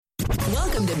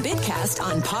Welcome to Bitcast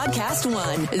on Podcast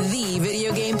One, the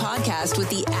video game podcast with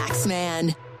the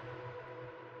Axeman.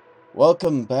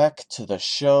 Welcome back to the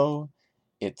show.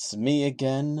 It's me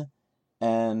again,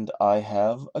 and I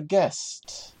have a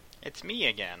guest. It's me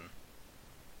again.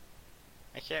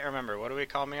 I can't remember. What do we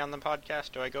call me on the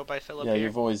podcast? Do I go by Philip Yeah,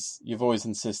 here? you've always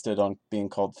insisted on being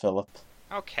called Philip.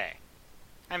 Okay.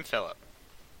 I'm Philip.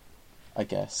 I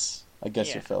guess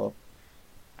Yeah. you're Philip.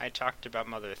 I talked about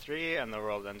Mother 3 and The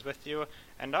World Ends With You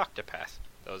and Octopath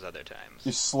those other times.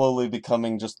 You're slowly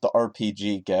becoming just the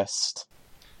RPG guest.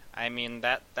 I mean,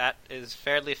 that is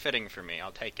fairly fitting for me.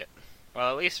 I'll take it. Well,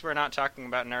 at least we're not talking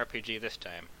about an RPG this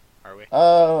time, are we?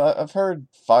 I've heard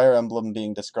Fire Emblem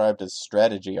being described as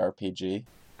strategy RPG.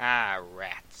 Ah,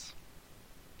 rats.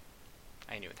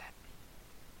 I knew that.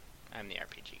 I'm the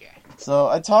RPG guy. So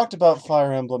I talked about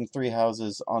Fire Emblem Three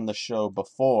Houses on the show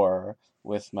before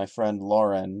with my friend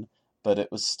Lauren, but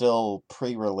it was still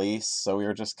pre-release, so we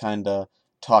were just kind of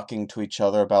talking to each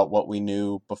other about what we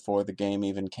knew before the game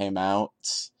even came out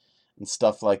and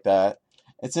stuff like that.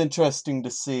 It's interesting to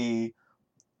see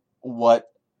what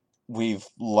we've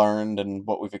learned and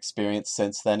what we've experienced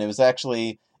since then. It was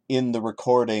actually in the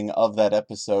recording of that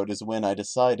episode is when I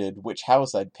decided which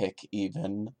house I'd pick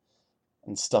even,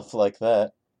 and stuff like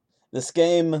that. This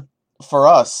game, for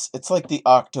us, it's like the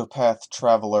Octopath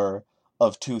Traveler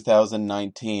of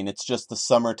 2019. It's just the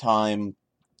summertime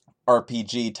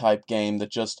RPG type game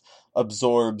that just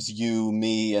absorbs you,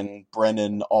 me, and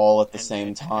Brennan all at the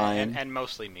same time. And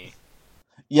mostly me.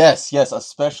 Yes,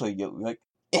 especially you. Like,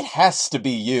 it has to be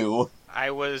you.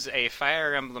 I was a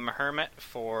Fire Emblem hermit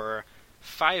for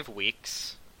 5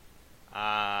 weeks.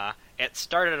 It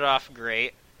started off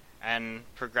great and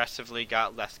progressively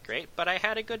got less great, but I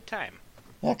had a good time.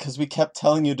 Yeah, because we kept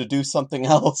telling you to do something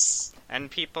else. And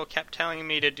people kept telling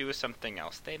me to do something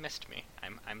else. They missed me.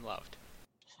 I'm loved.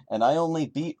 And I only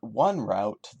beat one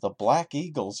route, the Black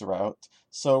Eagles route,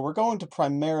 so we're going to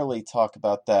primarily talk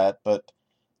about that, but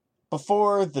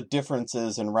before the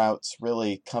differences in routes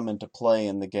really come into play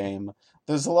in the game,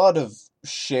 there's a lot of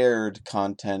shared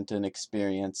content and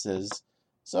experiences,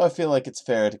 so I feel like it's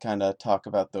fair to kind of talk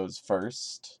about those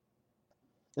first.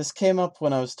 This came up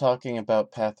when I was talking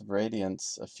about Path of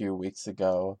Radiance a few weeks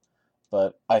ago,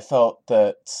 but I felt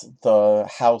that the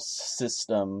house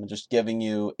system, just giving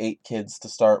you 8 kids to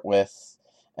start with,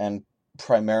 and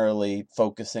primarily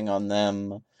focusing on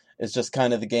them, is just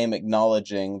kind of the game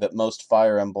acknowledging that most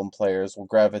Fire Emblem players will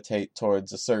gravitate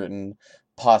towards a certain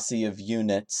posse of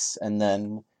units, and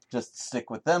then just stick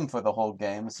with them for the whole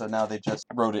game, so now they just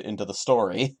wrote it into the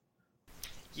story.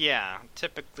 Yeah,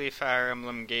 typically Fire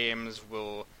Emblem games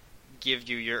will give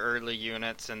you your early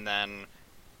units and then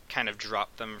kind of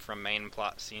drop them from main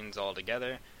plot scenes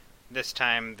altogether. This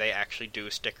time they actually do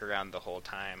stick around the whole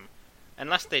time.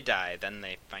 Unless they die, then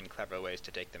they find clever ways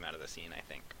to take them out of the scene, I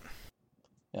think.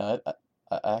 Yeah,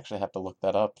 I actually have to look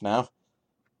that up now.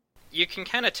 You can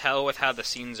kind of tell with how the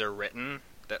scenes are written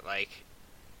that, like,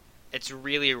 it's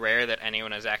really rare that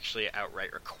anyone is actually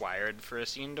outright required for a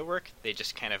scene to work. They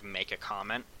just kind of make a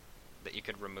comment that you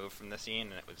could remove from the scene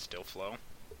and it would still flow.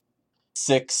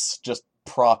 6 just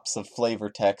props of flavor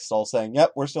text all saying,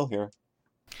 yep, we're still here.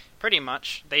 Pretty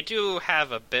much. They do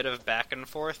have a bit of back and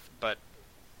forth, but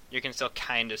you can still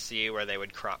kind of see where they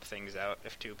would crop things out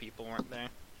if 2 people weren't there.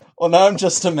 Well, now I'm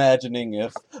just imagining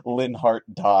if Linhardt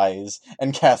dies,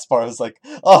 and Caspar is like,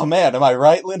 oh man, am I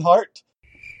right, Linhardt?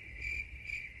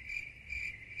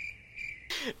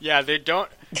 Yeah, they don't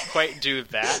quite do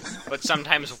that, but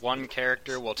sometimes one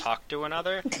character will talk to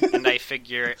another, and I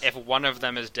figure if one of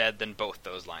them is dead, then both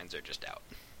those lines are just out.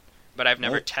 But I've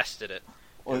never tested it.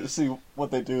 Well, see,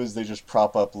 what they do is they just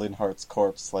prop up Linhardt's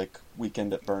corpse like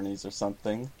Weekend at Bernie's or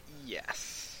something.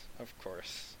 Yes, of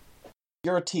course.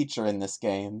 You're a teacher in this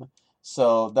game,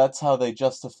 so that's how they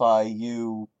justify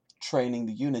you training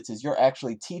the units, is you're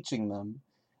actually teaching them.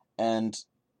 And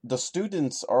the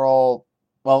students are all,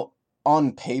 well,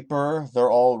 on paper, they're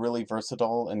all really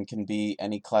versatile and can be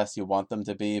any class you want them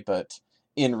to be, but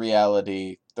in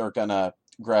reality, they're gonna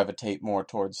gravitate more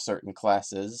towards certain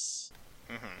classes.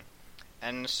 Mm-hmm.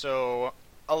 And so,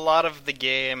 a lot of the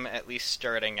game, at least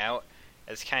starting out,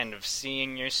 is kind of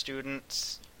seeing your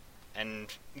students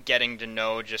and getting to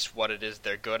know just what it is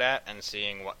they're good at and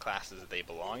seeing what classes they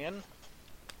belong in.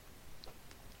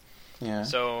 Yeah.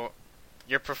 So,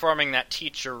 you're performing that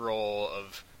teacher role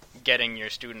of getting your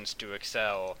students to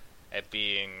excel at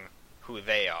being who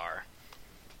they are.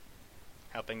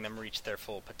 Helping them reach their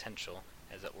full potential,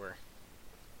 as it were.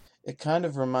 It kind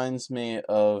of reminds me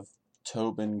of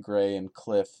Tobin, Gray, and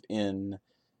Cliff in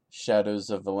Shadows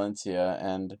of Valencia,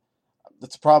 and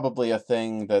it's probably a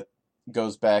thing that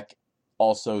goes back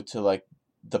also to, like,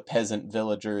 the peasant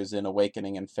villagers in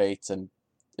Awakening and Fates, and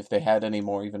if they had any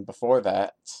more even before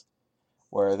that,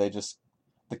 where the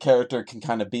character can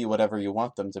kind of be whatever you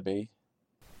want them to be.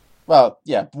 Well,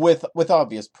 yeah, with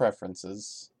obvious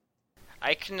preferences.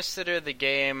 I consider the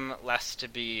game less to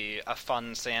be a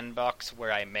fun sandbox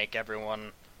where I make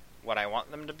everyone what I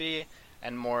want them to be,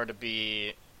 and more to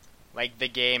be like the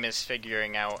game is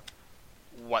figuring out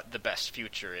what the best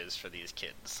future is for these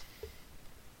kids.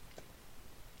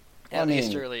 At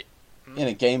least early. In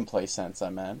a gameplay sense, I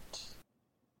meant.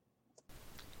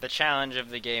 The challenge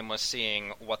of the game was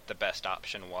seeing what the best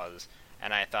option was,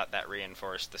 and I thought that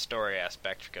reinforced the story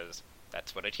aspect because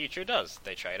that's what a teacher does.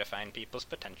 They try to find people's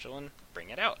potential and bring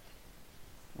it out.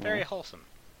 Very wholesome.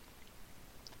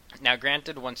 Now,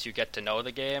 granted, once you get to know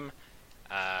the game,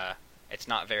 it's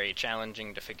not very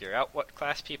challenging to figure out what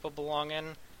class people belong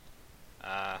in.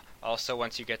 Also,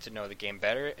 once you get to know the game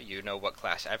better, you know what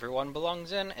class everyone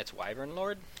belongs in. It's Wyvern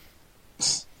Lord.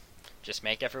 Just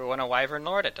make everyone a Wyvern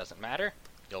Lord, it doesn't matter.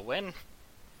 You'll win.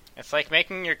 It's like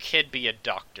making your kid be a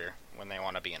doctor when they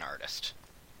want to be an artist.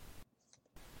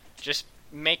 Just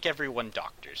make everyone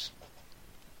doctors.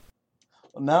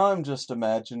 Well, now I'm just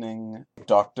imagining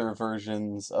doctor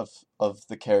versions of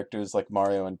the characters like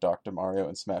Mario and Dr. Mario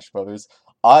in Smash Brothers.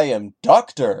 I am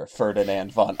Dr.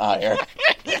 Ferdinand von Ayer.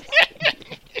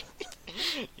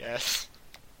 Yes.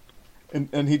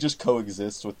 And he just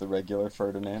coexists with the regular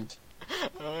Ferdinand.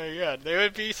 Oh my god, they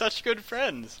would be such good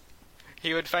friends.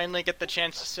 He would finally get the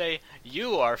chance to say,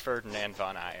 "You are Ferdinand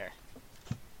von Ayer."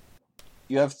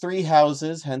 You have 3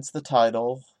 houses, hence the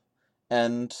title,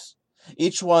 and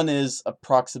each one is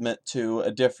approximate to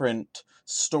a different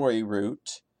story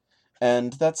route,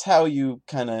 and that's how you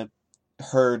kind of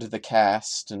herd the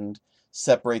cast and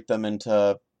separate them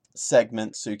into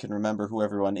segments so you can remember who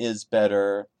everyone is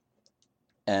better,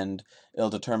 and it'll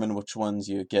determine which ones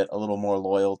you get a little more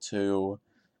loyal to.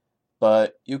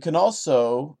 But you can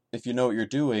also, if you know what you're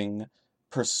doing,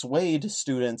 persuade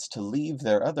students to leave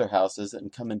their other houses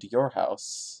and come into your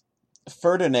house.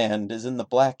 Ferdinand is in the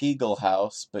Black Eagle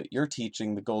house, but you're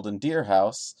teaching the Golden Deer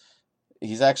house.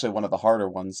 He's actually one of the harder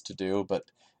ones to do, but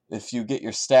if you get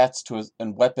your stats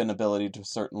and weapon ability to a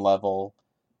certain level,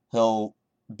 he'll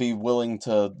be willing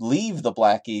to leave the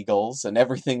Black Eagles and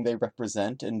everything they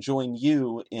represent and join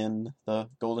you in the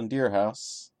Golden Deer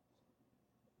house.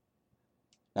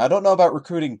 Now, I don't know about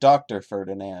recruiting Dr.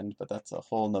 Ferdinand, but that's a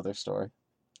whole nother story.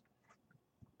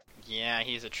 Yeah,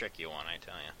 he's a tricky one, I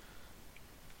tell you.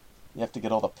 You have to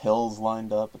get all the pills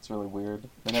lined up. It's really weird.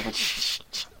 They never...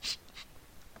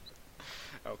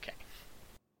 Okay.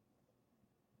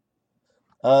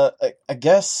 I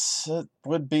guess it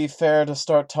would be fair to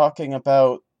start talking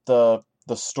about the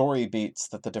story beats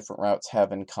that the different routes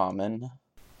have in common.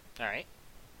 Alright.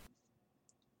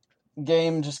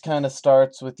 Game just kind of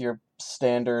starts with your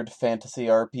standard fantasy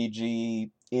RPG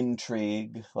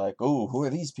intrigue, like, oh, who are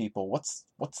these people? What's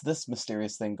this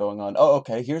mysterious thing going on? Oh,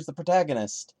 okay, here's the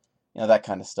protagonist. You know, that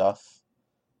kind of stuff.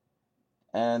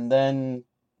 And then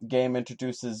game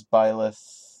introduces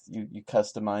Byleth. You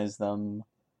customize them.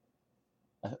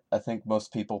 I think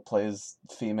most people play as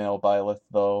female Byleth,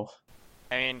 though.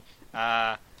 I mean,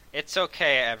 it's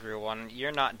okay, everyone.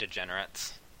 You're not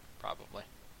degenerates. Probably.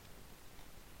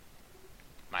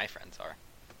 My friends are.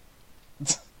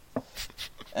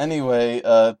 Anyway,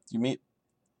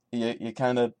 you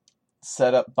kind of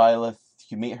set up Byleth.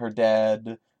 You meet her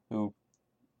dad, who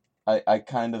I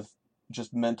kind of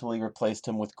just mentally replaced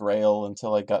him with Grail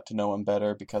until I got to know him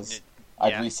better, because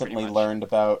I've recently learned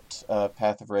about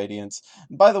Path of Radiance.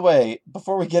 By the way,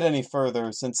 before we get any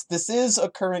further, since this is a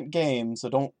current game,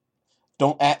 so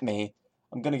don't at me,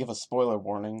 I'm gonna give a spoiler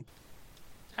warning.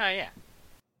 Oh, yeah.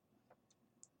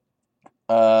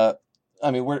 I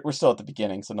mean, we're still at the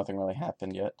beginning, so nothing really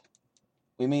happened yet.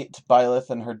 We meet Byleth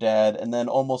and her dad, and then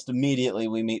almost immediately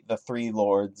we meet the 3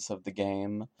 lords of the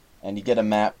game, and you get a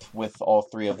map with all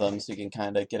 3 of them, so you can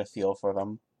kind of get a feel for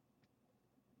them.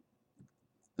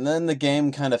 And then the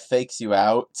game kind of fakes you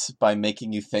out by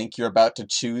making you think you're about to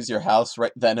choose your house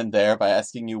right then and there by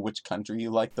asking you which country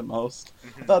you like the most.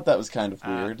 I thought that was kind of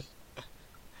weird.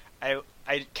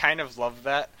 I kind of love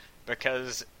that,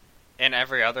 because in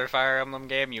every other Fire Emblem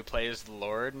game, you play as the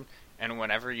Lord, and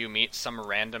whenever you meet some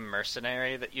random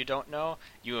mercenary that you don't know,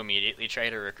 you immediately try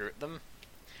to recruit them.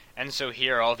 And so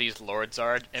here all these Lords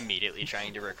are immediately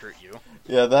trying to recruit you.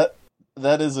 Yeah,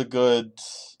 that is a good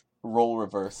role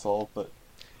reversal, but...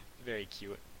 Very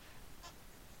cute.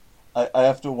 I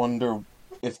have to wonder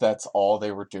if that's all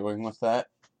they were doing with that,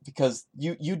 because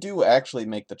you do actually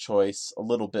make the choice a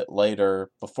little bit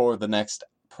later, before the next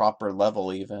proper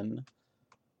level even.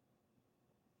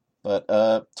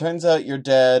 But turns out your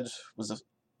dad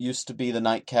used to be the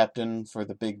knight captain for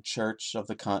the big church of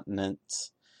the continent.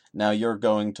 Now you're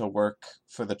going to work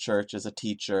for the church as a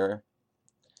teacher,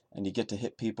 and you get to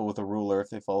hit people with a ruler if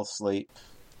they fall asleep.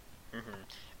 Mm-hmm.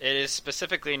 It is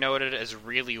specifically noted as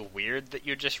really weird that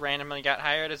you just randomly got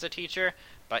hired as a teacher,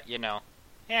 but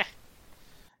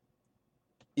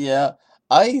Yeah,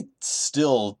 I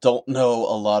still don't know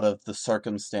a lot of the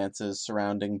circumstances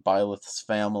surrounding Byleth's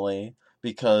family,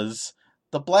 because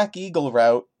the Black Eagle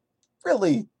route,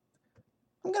 really,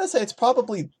 I'm gonna say it's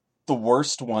probably the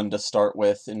worst one to start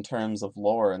with in terms of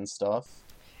lore and stuff.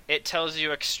 It tells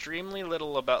you extremely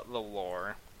little about the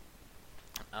lore.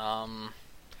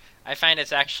 I find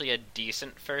it's actually a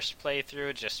decent first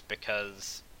playthrough just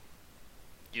because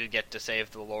you get to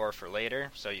save the lore for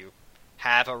later, so you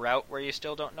have a route where you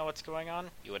still don't know what's going on.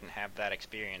 You wouldn't have that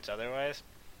experience otherwise.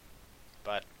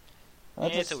 But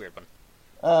it's a weird one.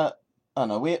 I don't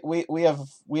know. We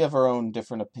have our own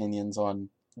different opinions on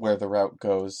where the route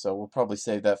goes, so we'll probably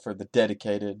save that for the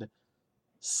dedicated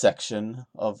section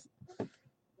of.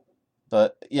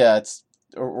 But yeah,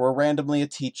 we're randomly a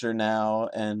teacher now,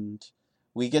 and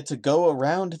we get to go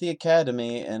around the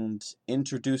academy and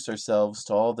introduce ourselves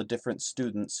to all the different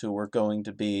students who we're going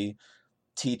to be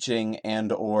teaching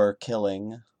and or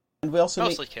killing. And we also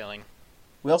mostly killing.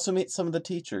 We also meet some of the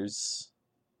teachers.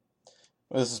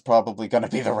 This is probably going to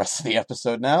be the rest of the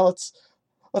episode now.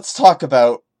 Let's talk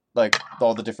about like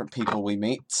all the different people we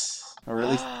meet, or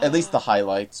at least the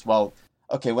highlights. Well,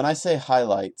 okay, when I say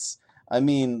highlights, I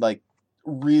mean like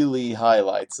really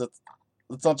highlights.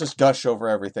 Let's not just gush over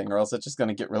everything, or else it's just going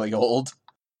to get really old.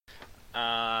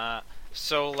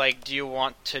 So, like, do you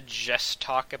want to just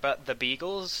talk about the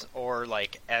Beagles, or,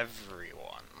 like,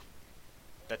 everyone?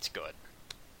 That's good.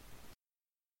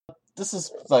 This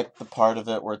is, like, the part of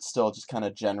it where it's still just kind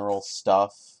of general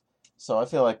stuff, so I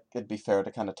feel like it'd be fair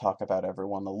to kind of talk about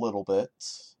everyone a little bit.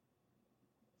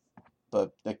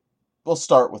 But we'll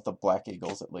start with the Black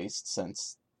Eagles, at least,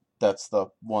 since that's the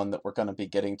one that we're going to be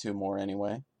getting to more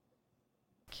anyway.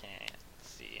 Okay, let's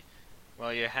see.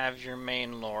 Well, you have your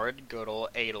main lord, good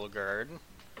old Edelgard.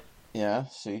 Yeah,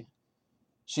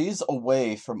 she's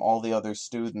away from all the other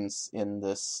students in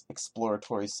this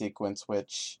exploratory sequence,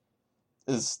 which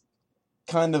is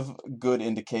kind of a good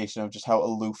indication of just how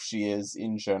aloof she is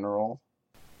in general.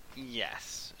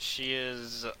 Yes, she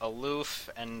is aloof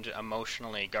and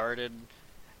emotionally guarded,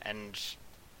 and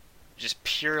just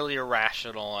purely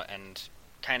irrational and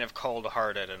kind of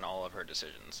cold-hearted in all of her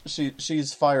decisions.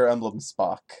 She's Fire Emblem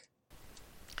Spock.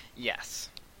 Yes.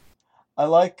 I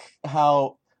like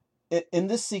how in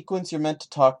this sequence you're meant to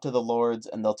talk to the lords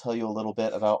and they'll tell you a little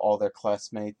bit about all their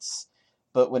classmates,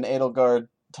 but when Edelgard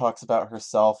talks about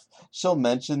herself, she'll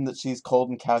mention that she's cold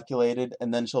and calculated,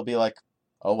 and then she'll be like,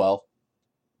 oh well.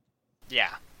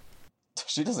 Yeah.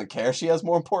 She doesn't care. She has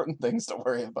more important things to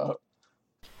worry about.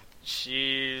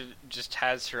 She just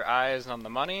has her eyes on the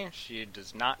money. She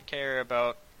does not care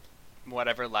about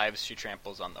whatever lives she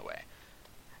tramples on the way.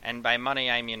 And by money,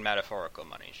 I mean metaphorical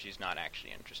money. She's not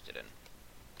actually interested in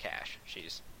cash.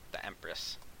 She's the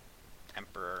empress,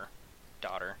 emperor,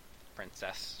 daughter,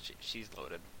 princess. She's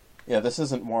loaded. Yeah, this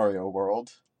isn't Wario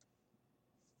World.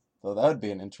 Though that would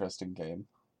be an interesting game.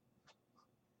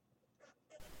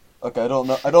 Okay, I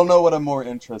don't know what I'm more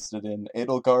interested in.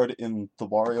 Edelgard in the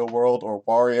Wario World or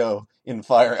Wario in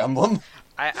Fire Emblem.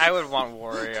 I would want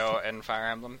Wario in Fire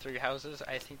Emblem Three Houses.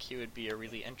 I think he would be a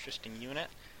really interesting unit.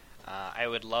 I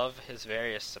would love his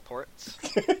various supports,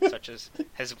 such as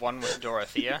his one with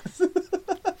Dorothea.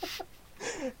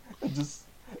 Just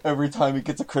every time he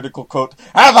gets a critical quote,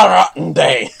 "Have a rotten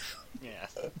day!"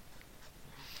 Yes.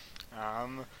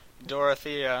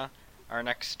 Dorothea, our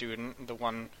next student, the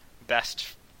one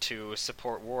best to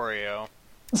support Wario,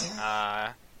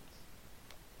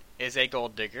 is a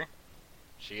gold digger.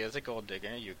 She is a gold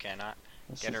digger. You cannot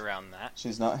get around that.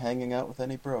 She's not hanging out with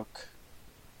any broke.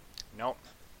 Nope.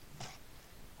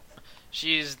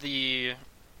 She's the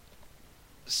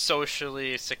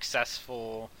socially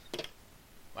successful...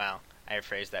 Well, I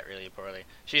phrased that really poorly.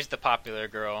 She's the popular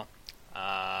girl.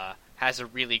 Has a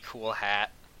really cool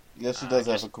hat. Yes, she does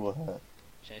have a cool hat.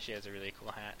 She has a really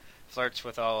cool hat. Flirts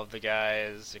with all of the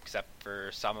guys, except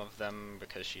for some of them,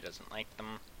 because she doesn't like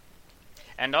them.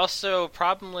 And also,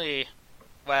 probably...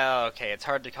 Well, okay, it's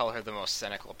hard to call her the most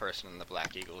cynical person in the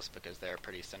Black Eagles, because they're a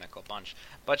pretty cynical bunch.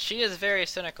 But she is very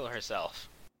cynical herself.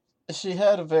 She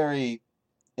had a very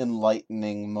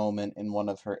enlightening moment in one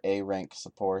of her A-rank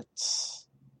supports.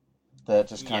 That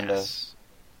just kind of... Yes.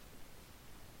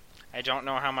 I don't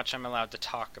know how much I'm allowed to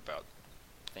talk about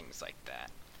things like that.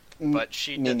 But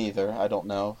she... Me neither, I don't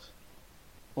know.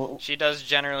 Well, She does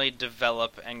generally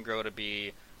develop and grow to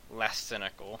be less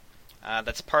cynical.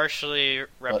 That's partially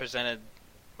represented.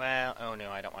 Well, oh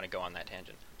no, I don't want to go on that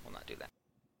tangent. We'll not do that.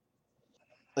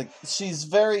 like, she's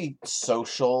very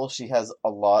social. She has a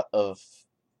lot of,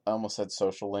 I almost said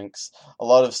social links, a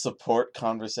lot of support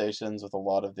conversations with a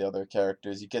lot of the other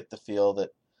characters. You get the feel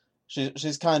that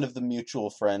she's kind of the mutual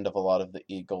friend of a lot of the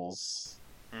Eagles.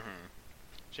 Mm-hmm.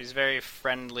 She's very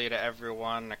friendly to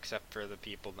everyone except for the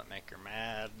people that make her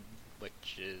mad,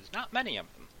 which is not many of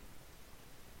them.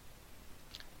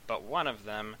 But one of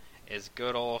them is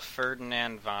good old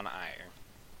Ferdinand von Eyre.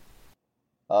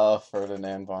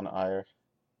 Ferdinand von Eyre.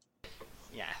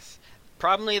 Yes.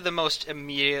 Probably the most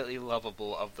immediately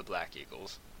lovable of the Black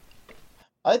Eagles.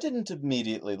 I didn't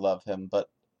immediately love him, but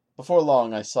before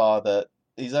long I saw that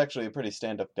he's actually a pretty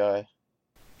stand-up guy.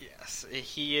 Yes,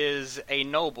 he is a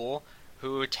noble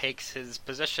who takes his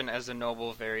position as a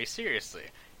noble very seriously.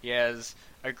 He has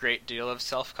a great deal of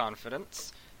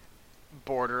self-confidence,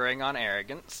 bordering on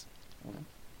arrogance,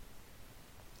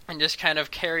 and just kind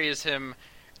of carries him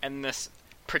in this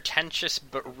pretentious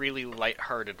but really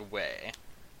lighthearted way.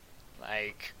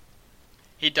 Like,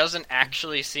 he doesn't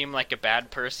actually seem like a bad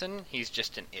person, he's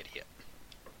just an idiot.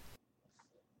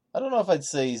 I don't know if I'd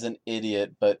say he's an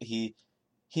idiot, but he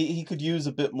could use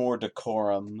a bit more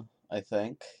decorum, I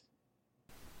think.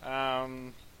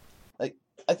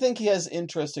 I think he has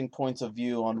interesting points of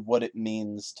view on what it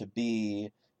means to be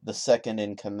the second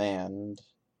in command.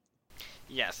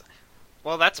 Yes.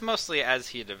 Well, that's mostly as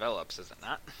he develops, is it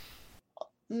not?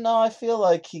 No, I feel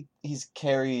like he's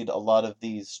carried a lot of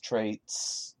these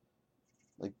traits,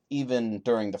 like, even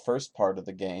during the first part of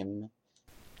the game.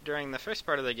 During the first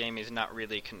part of the game, he's not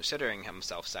really considering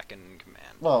himself second in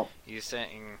command. Well, He's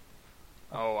saying,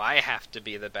 oh, I have to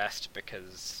be the best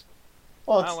because...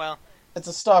 well, it's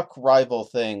a stock rival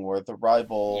thing where the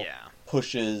rival Yeah.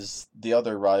 pushes the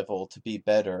other rival to be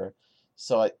better.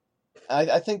 So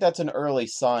I think that's an early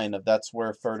sign of that's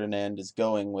where Ferdinand is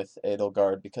going with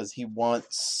Edelgard, because he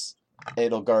wants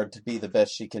Edelgard to be the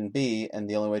best she can be, and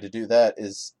the only way to do that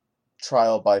is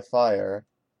trial by fire.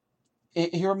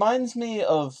 He reminds me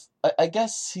of, I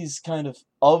guess he's kind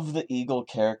of the Eagle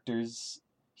characters,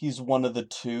 he's one of the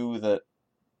two that,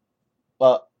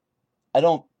 well, I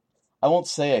won't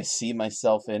say I see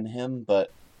myself in him,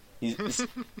 but he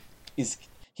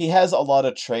has a lot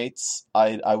of traits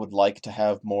I would like to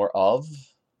have more of,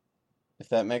 if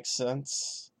that makes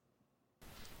sense.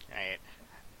 Right.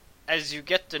 As you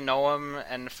get to know him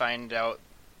and find out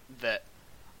that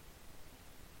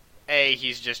A,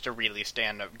 he's just a really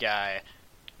stand-up guy,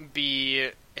 B,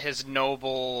 his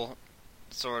noble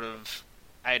sort of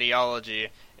ideology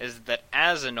is that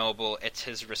as a noble, it's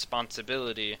his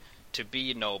responsibility to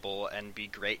be noble and be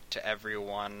great to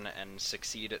everyone and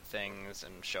succeed at things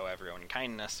and show everyone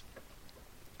kindness.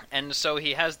 And so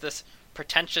he has this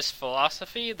pretentious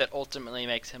philosophy that ultimately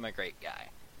makes him a great guy.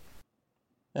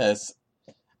 Yeah, it's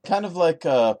kind of like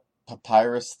a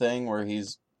Papyrus thing where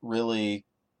he's really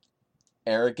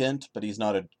arrogant, but he's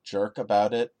not a jerk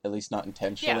about it, at least not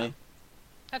intentionally. Yeah,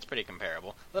 that's pretty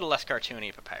comparable. A little less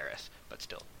cartoony Papyrus, but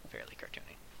still fairly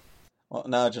cartoony. Well,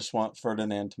 now I just want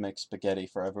Ferdinand to make spaghetti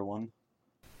for everyone.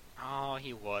 Oh,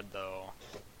 he would, though.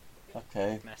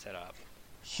 Okay. Mess it up.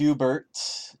 Hubert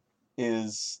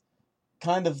is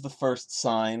kind of the first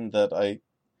sign that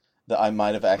I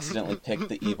might have accidentally picked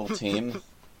the evil team.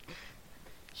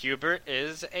 Hubert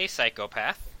is a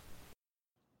psychopath.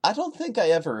 I don't think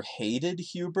I ever hated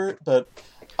Hubert, but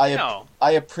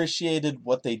I appreciated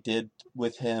what they did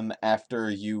with him after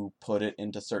you put it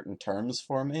into certain terms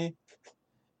for me.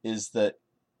 Is that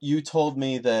you told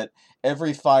me that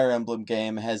every Fire Emblem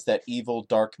game has that evil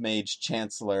Dark Mage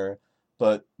Chancellor,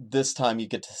 but this time you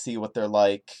get to see what they're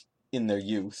like in their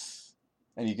youth,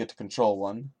 and you get to control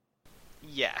one.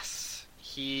 Yes.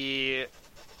 He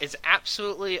is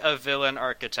absolutely a villain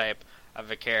archetype of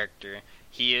a character.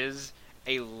 He is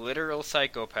a literal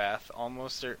psychopath,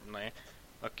 almost certainly.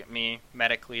 Look at me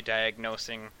medically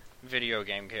diagnosing video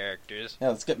game characters. Yeah,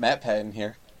 let's get MatPat in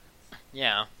here.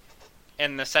 Yeah.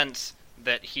 In the sense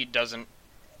that he doesn't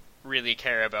really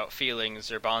care about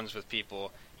feelings or bonds with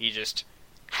people. He just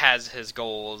has his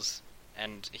goals,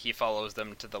 and he follows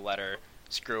them to the letter.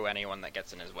 Screw anyone that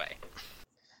gets in his way.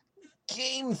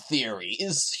 Game theory.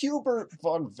 Is Hubert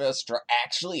von Vestra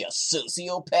actually a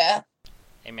sociopath?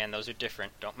 Hey man, those are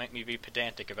different. Don't make me be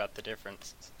pedantic about the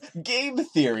difference. Game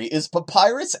theory. Is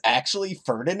Papyrus actually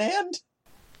Ferdinand?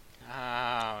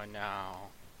 Oh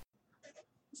no.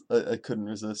 I couldn't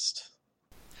resist.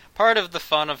 Part of the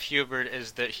fun of Hubert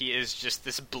is that he is just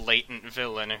this blatant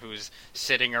villain who's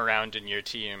sitting around in your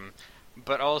team.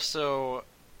 But also,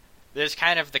 there's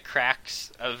kind of the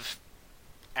cracks of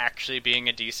actually being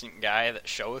a decent guy that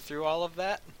show through all of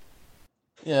that.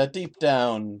 Yeah, deep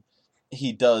down,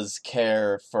 he does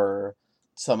care for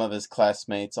some of his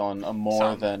classmates on a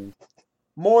more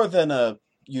than a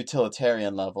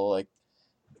utilitarian level.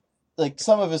 Like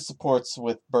some of his supports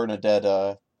with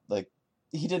Bernadetta, like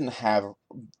he didn't have.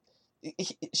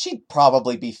 She'd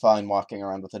probably be fine walking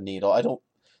around with a needle. I don't.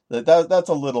 That's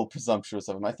a little presumptuous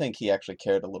of him. I think he actually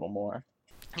cared a little more.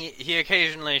 He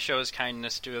occasionally shows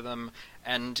kindness to them,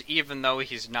 and even though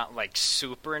he's not like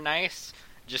super nice,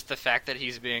 just the fact that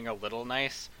he's being a little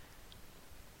nice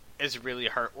is really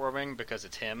heartwarming because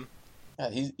it's him. Yeah,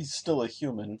 he's still a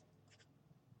human.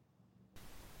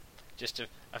 Just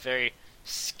a very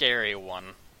scary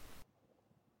one.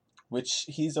 Which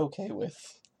he's okay with.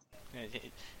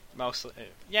 Mostly,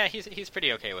 yeah, he's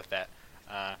pretty okay with that.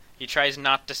 He tries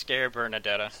not to scare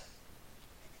Bernadetta.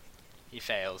 He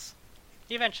fails.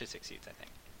 He eventually succeeds, I think.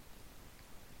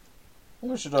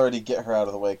 We should already get her out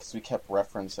of the way because we kept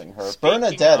referencing her. Speaking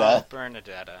Bernadetta. of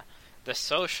Bernadetta, the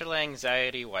social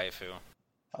anxiety waifu.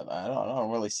 I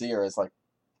don't really see her as like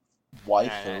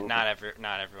waifu.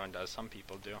 Not everyone does. Some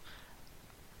people do.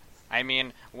 I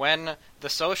mean, when the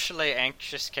socially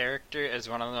anxious character is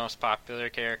one of the most popular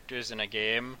characters in a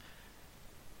game,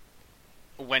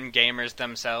 when gamers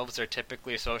themselves are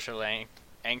typically socially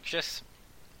anxious,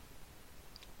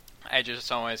 I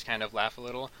just always kind of laugh a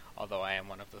little, although I am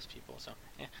one of those people, so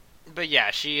yeah. But yeah,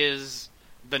 she is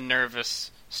the nervous,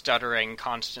 stuttering,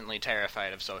 constantly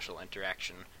terrified of social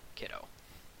interaction kiddo.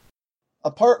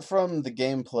 Apart from the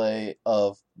gameplay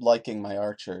of liking my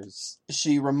archers,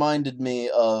 she reminded me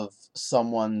of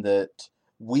someone that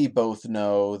we both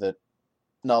know that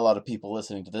not a lot of people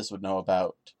listening to this would know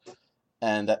about.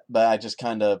 But I just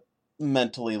kind of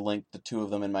mentally linked the two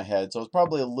of them in my head. So I was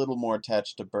probably a little more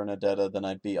attached to Bernadetta than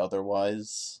I'd be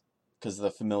otherwise, because of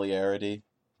the familiarity.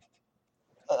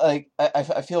 I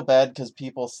feel bad because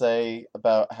people say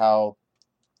about how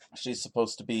she's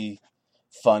supposed to be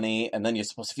funny, and then you're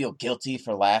supposed to feel guilty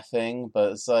for laughing,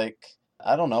 but it's like,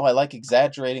 I don't know, I like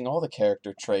exaggerating all the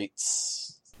character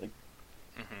traits.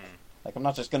 Like I'm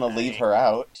not just gonna leave her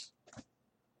out.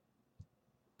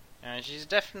 She's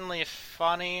definitely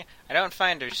funny. I don't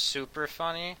find her super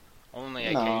funny, only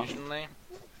occasionally.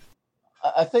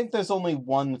 I think there's only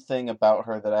one thing about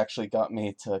her that actually got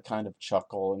me to kind of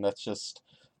chuckle, and that's just,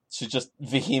 she just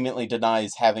vehemently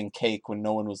denies having cake when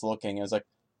no one was looking. I was like,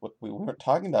 we weren't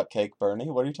talking about cake, Bernie.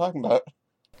 What are you talking about?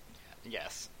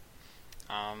 Yes.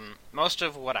 Most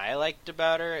of what I liked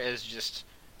about her is just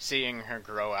seeing her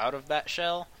grow out of that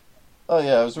shell. Oh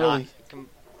yeah, it was really...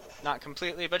 Not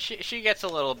completely, but she gets a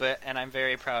little bit, and I'm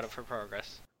very proud of her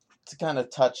progress. To kind of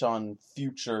touch on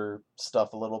future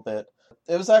stuff a little bit,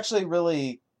 it was actually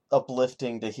really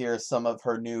uplifting to hear some of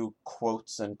her new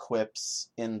quotes and quips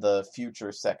in the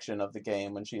future section of the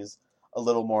game when she's a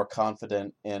little more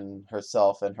confident in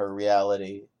herself and her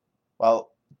reality.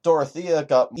 While Dorothea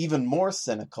got even more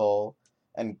cynical,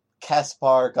 and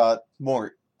Caspar got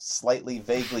more slightly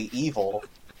vaguely evil,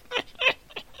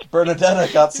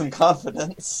 Bernadetta got some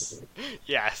confidence.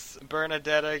 Yes,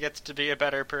 Bernadetta gets to be a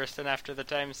better person after the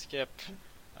time skip.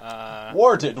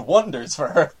 War did wonders for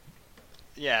her.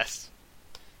 Yes.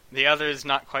 The others,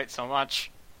 not quite so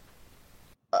much.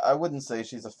 I wouldn't say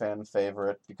she's a fan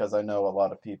favorite, because I know a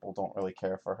lot of people don't really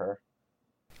care for her.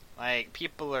 Like,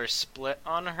 people are split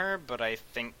on her, but I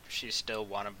think she's still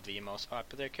one of the most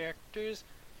popular characters.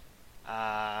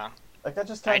 I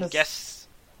just kind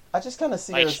of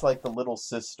see her as like the little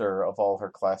sister of all her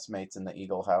classmates in the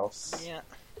Eagle House. Yeah.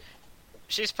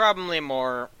 She's probably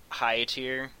more high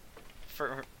tier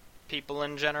for people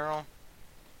in general.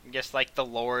 I guess like the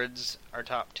Lords are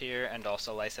top tier, and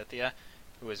also Lysithea,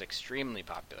 who is extremely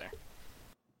popular.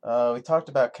 We talked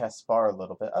about Caspar a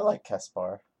little bit. I like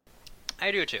Caspar.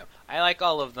 I do too. I like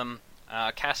all of them.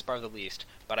 Caspar the least,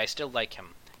 but I still like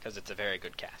him, because it's a very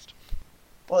good cast.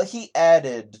 Well, he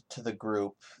added to the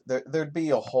group. There'd be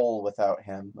a hole without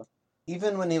him.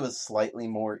 Even when he was slightly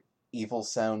more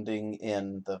evil-sounding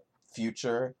in the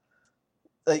future,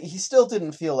 he still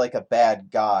didn't feel like a bad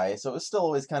guy, so it was still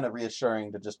always kind of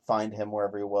reassuring to just find him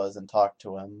wherever he was and talk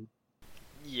to him.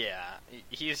 Yeah,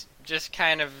 he's just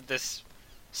kind of this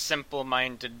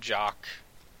simple-minded jock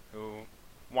who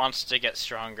wants to get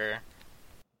stronger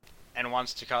and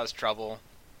wants to cause trouble,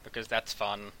 because that's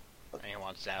fun. And he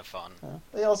wants to have fun.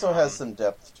 Yeah. He also has some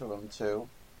depth to him, too.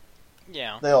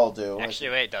 Yeah. They all do.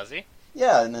 Actually, wait, does he?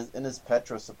 Yeah, in his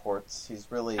Petra supports, he's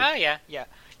really... Oh, yeah.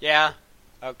 Yeah,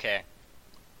 okay.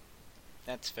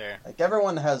 That's fair. Like,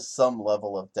 everyone has some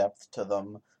level of depth to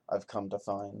them, I've come to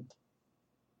find.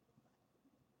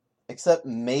 Except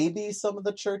maybe some of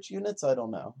the church units, I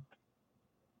don't know.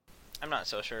 I'm not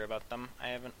so sure about them. I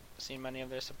haven't seen many of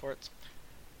their supports.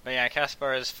 But yeah,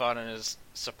 Caspar is fun in his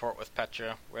support with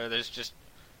Petra, where there's just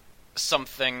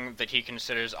something that he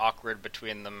considers awkward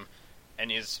between them, and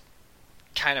he's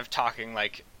kind of talking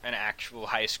like an actual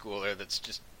high schooler that's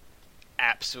just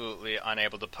absolutely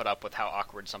unable to put up with how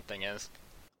awkward something is.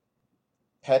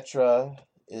 Petra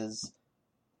is...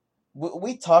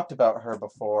 We talked about her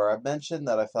before. I mentioned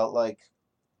that I felt like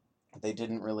they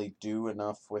didn't really do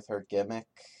enough with her gimmick.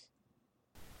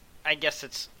 I guess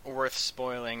it's worth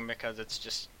spoiling because it's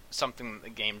just something that the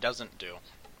game doesn't do.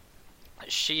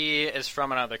 She is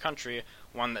from another country,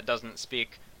 one that doesn't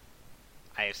speak,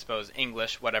 I suppose,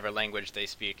 English, whatever language they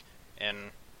speak in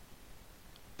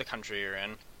the country you're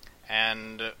in.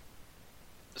 And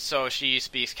so she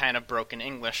speaks kind of broken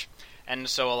English. And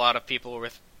so a lot of people were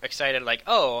excited, like,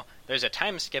 oh, there's a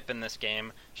time skip in this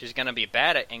game. She's going to be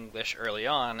bad at English early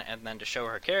on, and then to show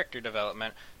her character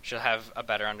development, she'll have a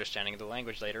better understanding of the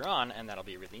language later on, and that'll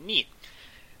be really neat.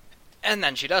 And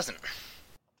then she doesn't.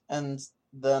 And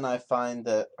then I find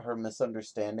that her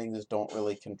misunderstandings don't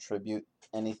really contribute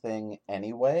anything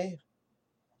anyway.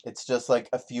 It's just like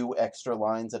a few extra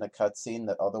lines in a cutscene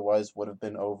that otherwise would have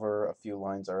been over a few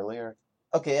lines earlier.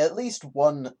 Okay, at least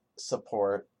one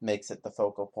support makes it the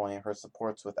focal point. Her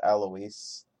supports with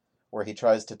Alois, where he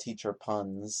tries to teach her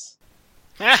puns.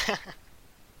 I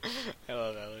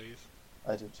love Alois.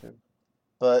 I do too.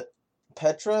 But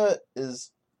Petra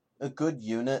is a good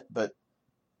unit, but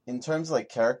in terms of like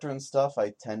character and stuff,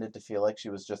 I tended to feel like she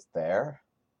was just there.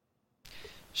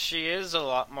 She is a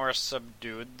lot more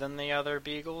subdued than the other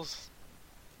Beagles.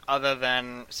 Other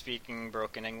than speaking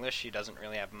broken English, she doesn't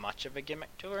really have much of a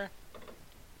gimmick to her.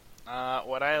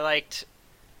 What I liked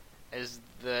is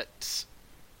that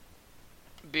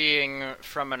being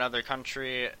from another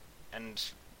country and...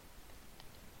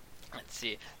 Let's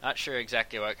see. Not sure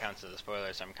exactly what counts as a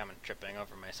spoiler, so I'm kind of tripping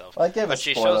over myself. I gave a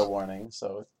spoiler warning,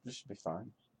 so you should be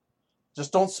fine.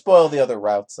 Just don't spoil the other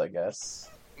routes, I guess.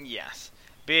 Yes.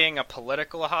 Being a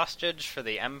political hostage for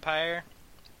the Empire,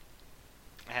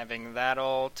 having that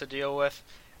all to deal with,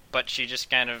 but she just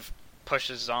kind of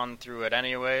pushes on through it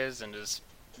anyways, and is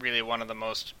really one of the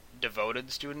most devoted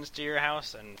students to your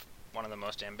house, and one of the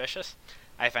most ambitious.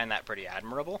 I find that pretty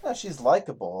admirable. Yeah, she's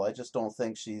likable, I just don't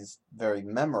think she's very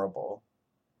memorable.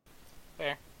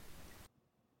 Fair.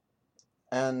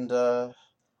 And,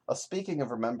 speaking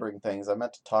of remembering things, I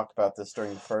meant to talk about this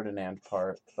during the Ferdinand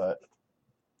part, but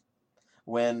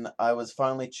when I was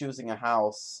finally choosing a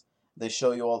house, they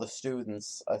show you all the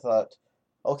students. I thought,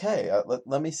 okay,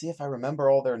 let me see if I remember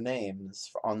all their names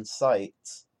on sight.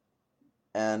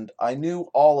 And I knew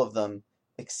all of them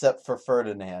except for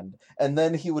Ferdinand. And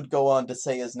then he would go on to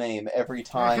say his name every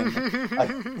time.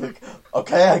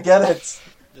 Okay, I get it.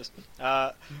 Just,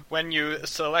 when you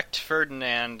select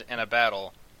Ferdinand in a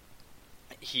battle,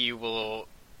 he will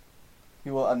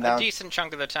announce... a decent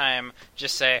chunk of the time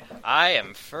just say, I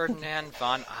am Ferdinand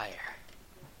von Eyre.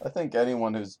 I think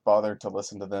anyone who's bothered to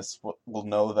listen to this will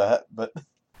know that, but...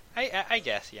 I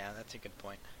guess, yeah, that's a good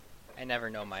point. I never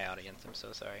know my audience, I'm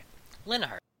so sorry.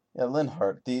 Linhardt. Yeah,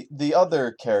 Linhardt. The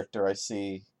other character I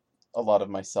see a lot of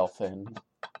myself in.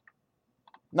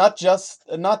 Not just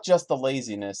the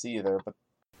laziness either, but...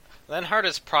 Linhardt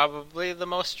is probably the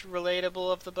most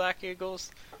relatable of the Black Eagles.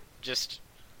 Just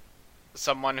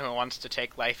someone who wants to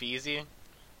take life easy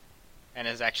and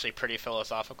is actually pretty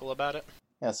philosophical about it.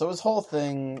 Yeah, so his whole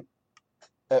thing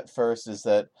at first is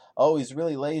that, oh, he's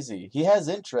really lazy. He has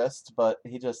interests, but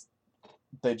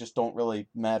they just don't really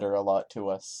matter a lot to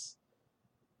us,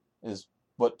 is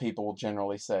what people will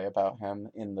generally say about him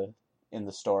in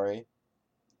the story.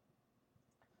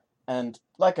 And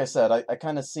like I said, I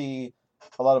kind of see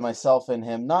a lot of myself in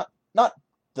him, not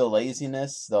the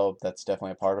laziness, though that's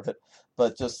definitely a part of it,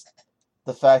 but just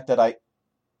the fact that I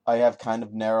have kind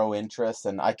of narrow interests,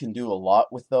 and I can do a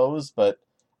lot with those, but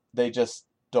they just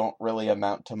don't really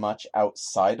amount to much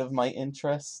outside of my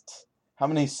interest. How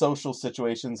many social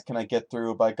situations can I get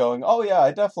through by going, oh yeah,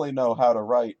 I definitely know how to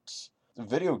write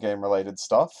video game related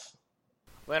stuff?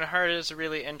 Linhardt is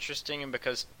really interesting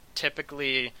because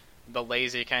typically the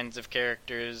lazy kinds of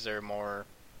characters are more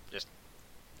just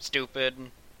stupid.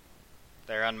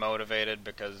 They're unmotivated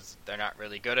because they're not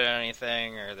really good at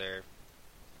anything, or they're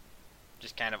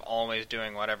just kind of always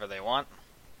doing whatever they want.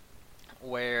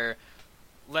 Where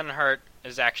Linhardt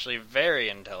is actually very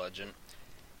intelligent.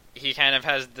 He kind of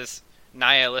has this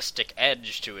nihilistic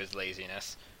edge to his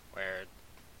laziness, where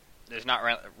there's not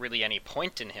really any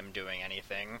point in him doing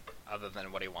anything other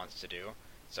than what he wants to do,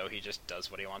 so he just does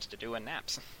what he wants to do and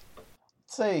naps.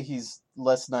 say he's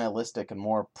less nihilistic and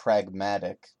more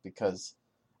pragmatic, because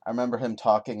I remember him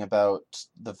talking about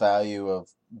the value of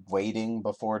waiting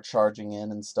before charging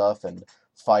in and stuff, and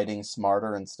fighting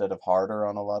smarter instead of harder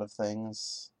on a lot of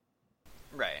things.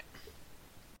 Right.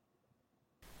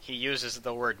 He uses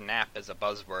the word nap as a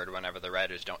buzzword whenever the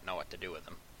writers don't know what to do with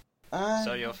him.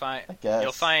 So you'll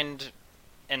find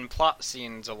in plot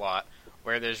scenes a lot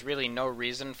where there's really no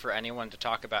reason for anyone to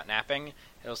talk about napping.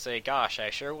 He'll say, "Gosh, I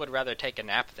sure would rather take a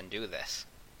nap than do this."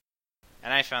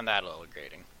 And I found that a little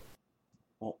grating.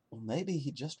 Well, maybe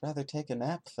he'd just rather take a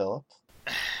nap, Philip.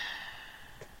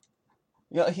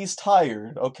 Yeah, he's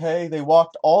tired, okay? They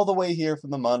walked all the way here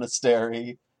from the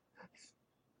monastery.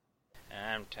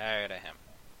 I'm tired of him.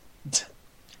 Do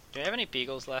you have any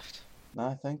beagles left? No,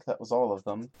 I think that was all of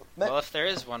them. Well, if there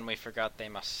is one we forgot, they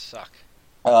must suck.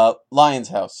 Lion's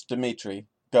House, Dimitri,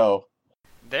 go.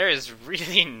 There is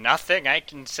really nothing I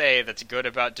can say that's good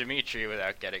about Dimitri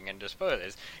without getting into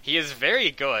spoilers. He is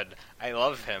very good. I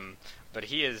love him. But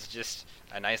he is just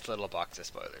a nice little box of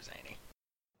spoilers, ain't he?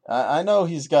 I know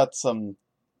he's got some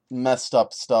messed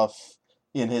up stuff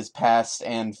in his past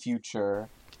and future.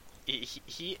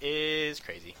 He is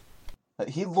crazy.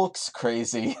 He looks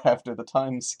crazy after the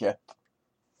time skip.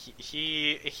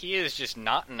 He is just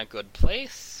not in a good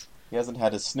place. He hasn't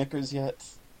had his Snickers yet.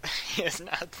 He is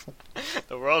not.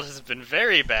 The world has been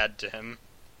very bad to him.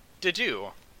 Do.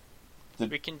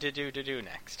 We can do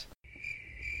next.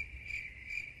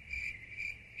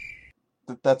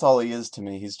 That's all he is to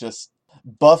me. He's just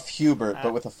Buff Hubert,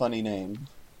 but with a funny name.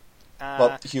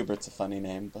 Well, Hubert's a funny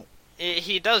name, but...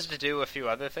 He does do a few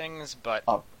other things, but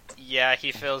yeah,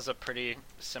 he fills a pretty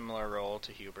similar role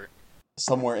to Hubert.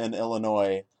 Somewhere in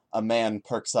Illinois, a man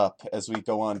perks up as we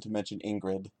go on to mention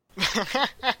Ingrid.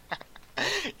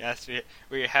 Yes,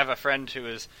 we have a friend who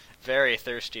is very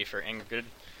thirsty for Ingrid.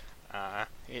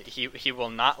 He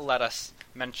will not let us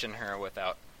mention her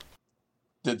without...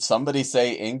 Did somebody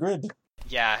say Ingrid?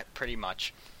 Yeah, pretty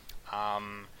much.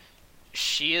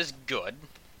 She is good.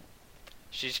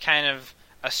 She's kind of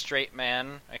a straight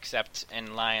man, except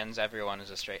in Lions everyone is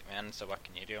a straight man, so what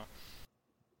can you do?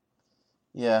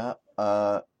 Yeah,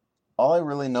 all I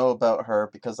really know about her,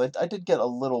 because I did get a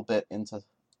little bit into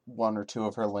one or two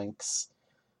of her links.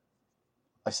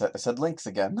 I said links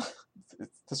again.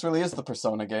 This really is the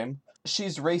Persona game.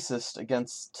 She's racist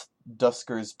against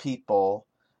Dusker's people,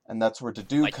 and that's where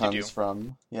Dedue comes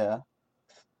from. Yeah.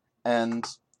 And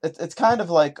it's kind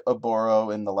of like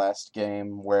Oboro in the last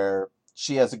game, where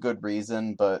she has a good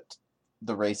reason, but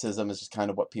the racism is just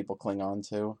kind of what people cling on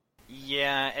to.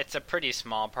 Yeah, it's a pretty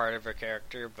small part of her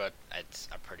character, but it's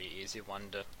a pretty easy one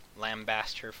to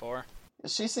lambaste her for.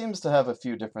 She seems to have a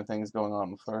few different things going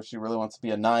on with her. She really wants to be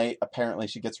a knight. Apparently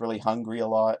she gets really hungry a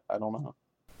lot. I don't know.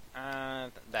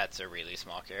 That's a really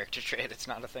small character trait. It's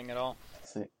not a thing at all.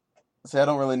 See, I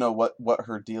don't really know what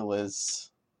her deal is.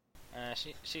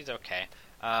 She's okay.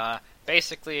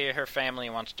 Basically, her family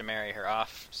wants to marry her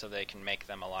off so they can make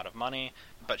them a lot of money,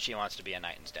 but she wants to be a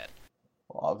knight instead.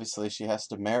 Well, obviously she has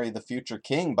to marry the future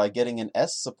king by getting an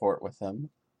S support with him.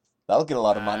 That'll get a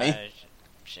lot of money.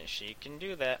 She can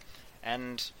do that.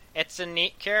 And it's a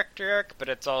neat character arc, but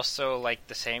it's also like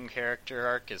the same character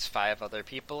arc as 5 other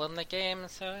people in the game,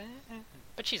 so...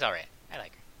 But she's alright. I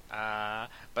like her.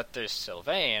 But there's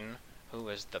Sylvain, who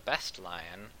is the best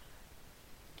lion.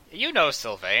 You know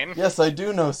Sylvain. Yes, I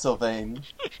do know Sylvain.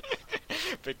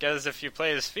 Because if you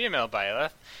play as female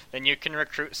Byleth, then you can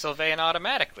recruit Sylvain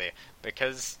automatically,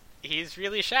 because he's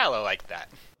really shallow like that.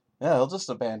 Yeah, he'll just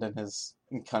abandon his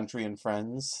country and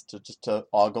friends to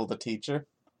ogle the teacher.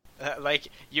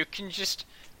 You can just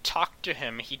talk to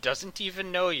him. He doesn't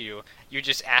even know you. You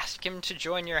just ask him to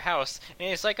join your house, and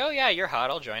he's like, "Oh yeah, you're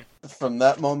hot. I'll join." From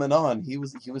that moment on, he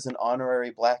was an honorary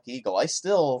Black Eagle. I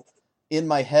still, in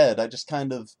my head, I just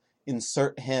kind of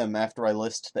insert him after I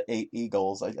list the 8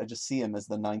 eagles. I just see him as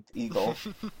the 9th eagle.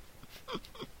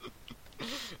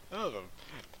 Oh.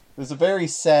 There's a very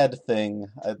sad thing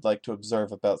I'd like to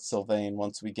observe about Sylvain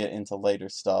once we get into later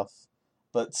stuff.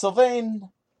 But Sylvain,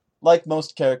 like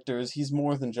most characters, he's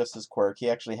more than just his quirk. He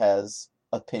actually has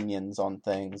opinions on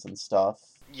things and stuff.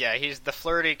 Yeah, he's the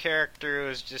flirty character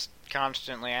who's just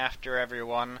constantly after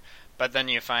everyone, but then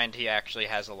you find he actually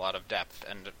has a lot of depth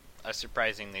and a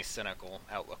surprisingly cynical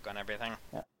outlook on everything.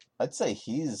 Yeah. I'd say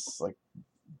he's,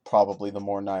 probably the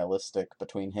more nihilistic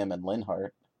between him and Linhart.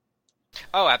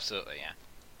 Oh, absolutely, yeah.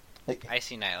 I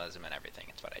see nihilism in everything.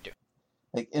 It's what I do.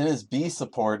 In his B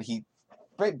support, he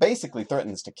basically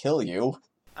threatens to kill you.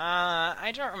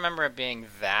 I don't remember it being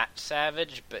that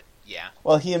savage, but Yeah.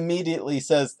 Well, he immediately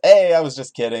says, "Hey, I was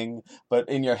just kidding," but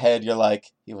in your head, you're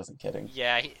like, "He wasn't kidding."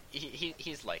 Yeah,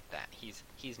 he's like that.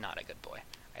 He's not a good boy.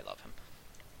 I love him.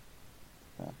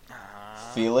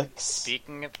 Felix.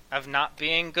 Speaking of not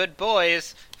being good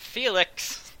boys,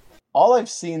 Felix. All I've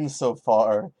seen so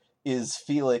far is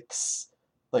Felix,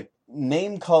 like,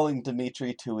 name-calling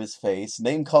Dimitri to his face,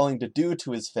 name-calling Dedue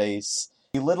to his face,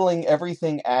 belittling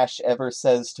everything Ash ever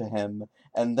says to him,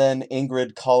 and then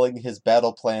Ingrid calling his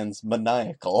battle plans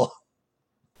maniacal.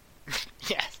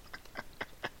 Yes.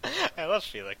 I love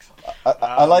Felix.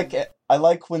 I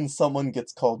like when someone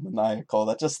gets called maniacal.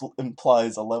 That just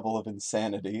implies a level of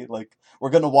insanity. Like, we're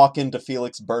gonna walk into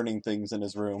Felix burning things in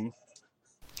his room.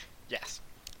 Yes.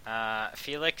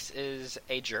 Felix is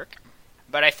a jerk,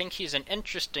 but I think he's an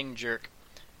interesting jerk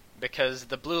because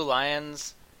the Blue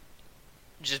Lions,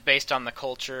 just based on the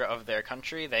culture of their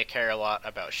country, they care a lot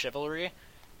about chivalry,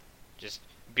 just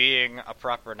being a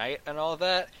proper knight and all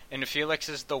that, and Felix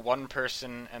is the one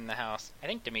person in the house. I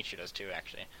think Dimitri does too,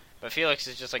 actually. But Felix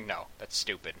is just like, no, that's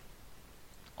stupid.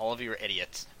 All of you are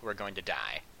idiots who are going to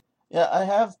die. Yeah, I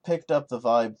have picked up the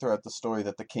vibe throughout the story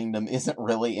that the kingdom isn't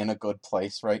really in a good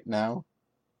place right now.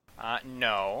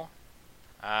 No.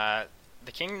 The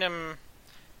kingdom,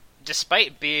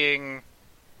 despite being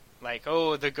like,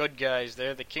 oh, the good guys,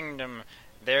 they're the kingdom,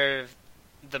 they're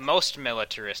the most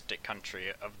militaristic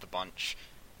country of the bunch,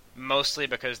 mostly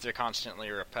because they're constantly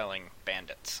repelling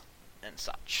bandits and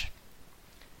such.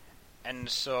 And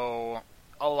so,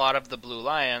 a lot of the Blue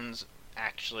Lions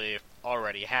actually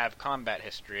already have combat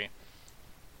history,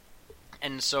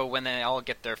 and so when they all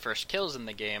get their first kills in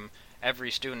the game,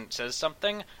 every student says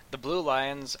something. The Blue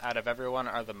Lions, out of everyone,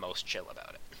 are the most chill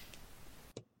about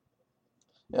it.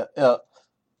 Yeah.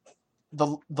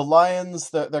 The lions,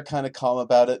 they're kind of calm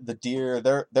about it. The deer,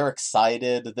 they're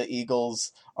excited. The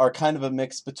eagles are kind of a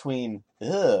mix between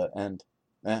ugh and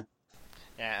eh.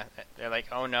 Yeah, they're like,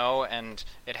 oh no, and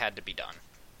it had to be done.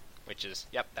 Which is,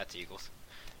 yep, that's eagles.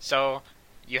 So,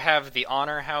 you have the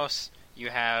honor house, you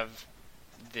have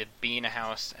the bean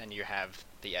house, and you have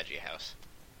the edgy house.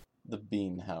 The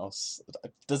bean house.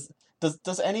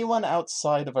 Does anyone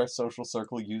outside of our social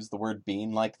circle use the word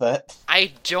bean like that?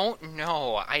 I don't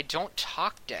know. I don't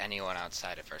talk to anyone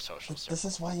outside of our social circle. This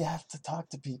is why you have to talk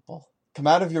to people. Come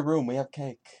out of your room, we have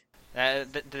cake.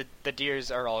 The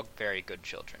deers are all very good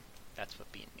children. That's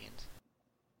what bean means.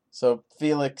 So,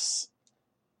 Felix,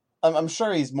 I'm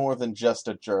sure he's more than just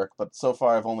a jerk, but so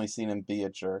far I've only seen him be a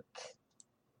jerk.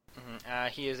 Mm-hmm.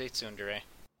 He is a tsundere.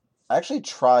 I actually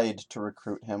tried to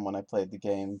recruit him when I played the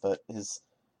game, but his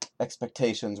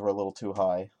expectations were a little too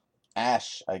high.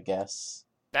 Ash, I guess.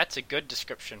 That's a good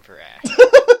description for Ash.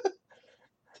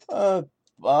 Well,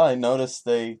 I noticed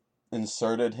they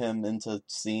inserted him into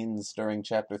scenes during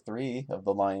Chapter 3 of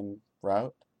the Lion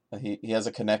Route. He has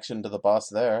a connection to the boss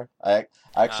there. I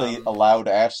actually allowed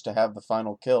Ash to have the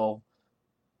final kill.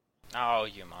 Oh,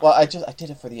 you monster. Well, I did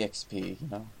it for the XP, you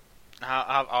know.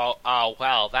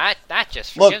 Well, that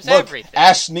just forgives look, everything.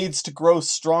 Ash needs to grow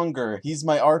stronger. He's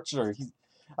my archer.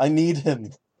 I need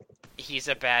him. He's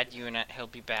a bad unit. He'll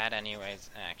be bad anyways.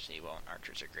 Actually, he won't.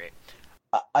 Archers are great.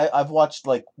 I've watched,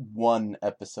 like, one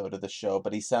episode of the show,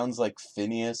 but he sounds like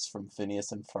Phineas from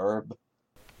Phineas and Ferb.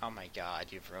 Oh my god,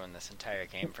 you've ruined this entire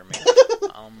game for me.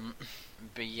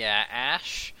 But yeah,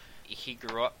 Ash, he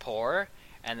grew up poor,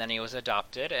 and then he was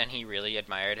adopted, and he really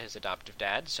admired his adoptive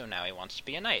dad, so now he wants to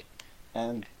be a knight.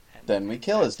 And then we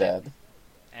kill his dad.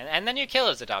 And then you kill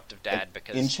his adoptive dad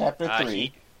because... In Chapter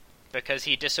 3. Because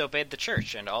he disobeyed the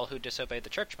church, and all who disobey the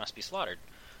church must be slaughtered.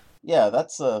 Yeah,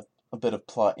 that's a bit of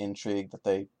plot intrigue that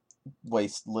they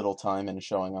waste little time in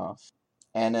showing off.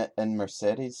 Annette and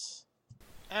Mercedes?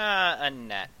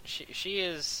 Annette. She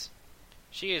is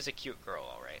a cute girl,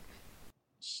 alright.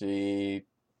 She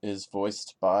is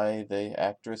voiced by the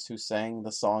actress who sang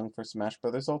the song for Smash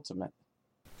Bros. Ultimate.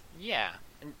 Yeah.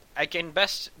 I can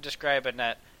best describe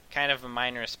Annette, kind of a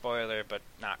minor spoiler, but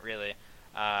not really.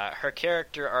 Her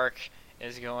character arc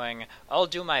is going, I'll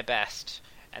do my best.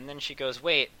 And then she goes,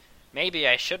 wait, maybe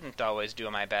I shouldn't always do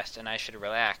my best and I should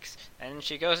relax. And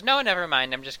she goes, no, never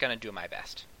mind, I'm just gonna do my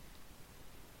best.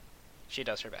 She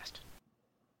does her best.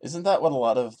 Isn't that what a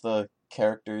lot of the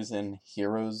characters in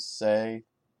Heroes say?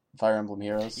 Fire Emblem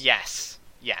Heroes? Yes.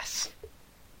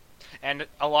 And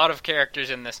a lot of characters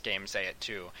in this game say it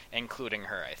too, including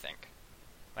her, I think.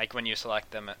 Like when you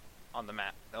select them on the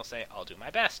map, they'll say, I'll do my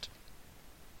best.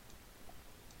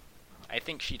 I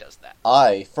think she does that.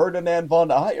 I, Ferdinand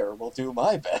von Ayer, will do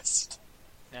my best.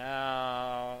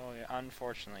 No,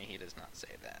 unfortunately he does not say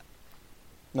that.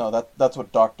 No, that's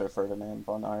what Dr. Ferdinand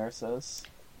von Ayer says.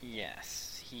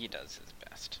 Yes, He does his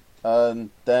best.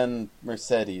 Then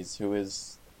Mercedes, who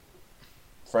is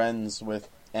friends with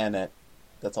Annette.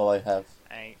 That's all I have.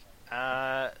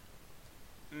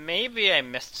 Maybe I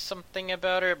missed something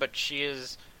about her, but she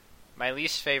is my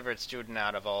least favorite student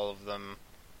out of all of them.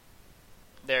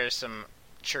 There's some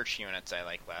church units I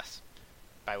like less,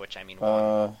 by which I mean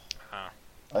one.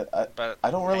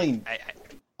 I don't really,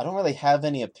 I don't really have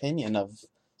any opinion of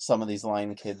some of these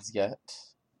line kids yet.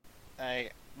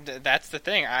 That's the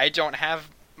thing. I don't have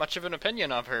much of an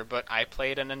opinion of her, but I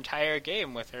played an entire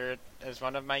game with her as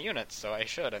one of my units, so I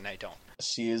should, and I don't.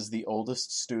 She is the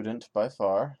oldest student by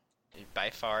far. By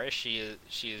far, she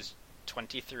is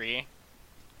 23.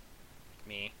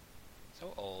 Me,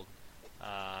 so old.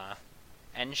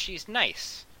 And she's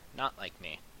nice, not like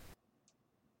me.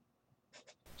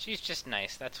 She's just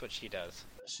nice. That's what she does.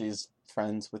 She's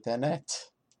friends with Annette.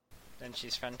 And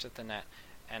she's friends with Annette,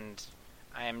 and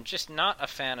I am just not a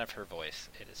fan of her voice.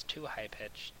 It is too high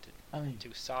pitched,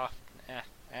 too soft.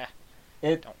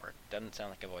 It don't work. Doesn't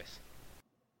sound like a voice.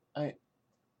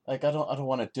 I don't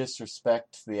want to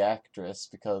disrespect the actress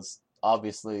because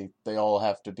obviously they all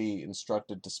have to be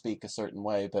instructed to speak a certain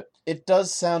way, but it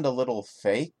does sound a little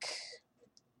fake.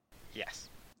 Yes.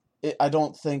 I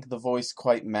don't think the voice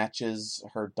quite matches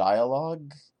her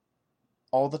dialogue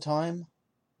all the time.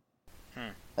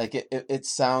 Like it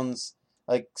sounds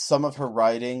like some of her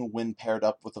writing, when paired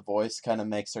up with the voice, kind of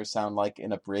makes her sound like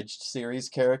an abridged series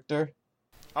character.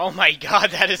 Oh my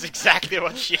god, that is exactly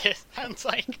what she sounds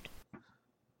like.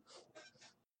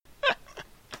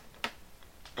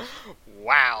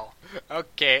 Wow.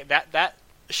 Okay, that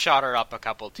shot her up a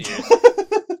couple tiers.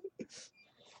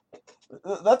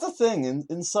 That's a thing.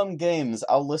 In some games,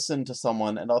 I'll listen to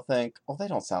someone and I'll think, oh, they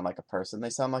don't sound like a person. They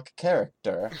sound like a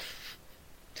character.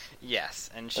 Yes,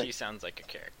 and she sounds like a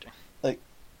character.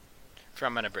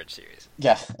 From an abridged series.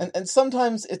 Yeah, and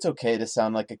sometimes it's okay to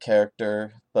sound like a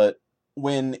character, but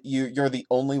when you're the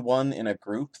only one in a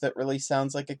group that really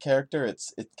sounds like a character, it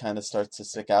kind of starts to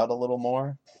stick out a little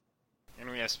more. And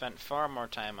we have spent far more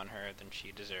time on her than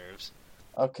she deserves.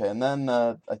 Okay, and then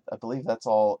I believe that's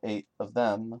all 8 of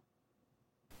them.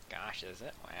 Gosh, is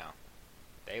it? Wow.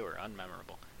 They were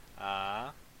unmemorable.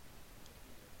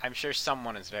 I'm sure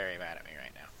someone is very mad at me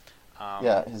right now.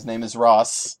 Yeah, his name is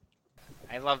Ross.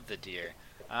 I love the deer.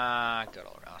 Good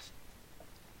old Ross.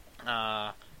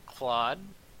 Claude.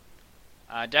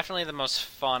 Definitely the most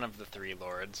fun of the 3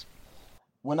 lords.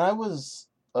 When I was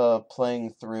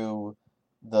playing through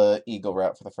the Eagle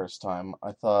route for the first time,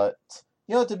 I thought,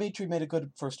 Dimitri made a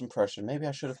good first impression. Maybe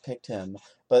I should have picked him.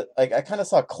 But I kind of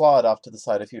saw Claude off to the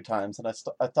side a few times, and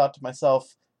I thought to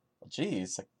myself,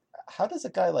 geez, how does a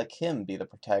guy like him be the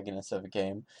protagonist of a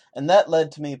game? And that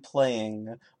led to me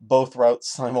playing both routes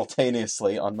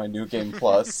simultaneously on my New Game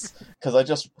Plus,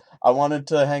 because I wanted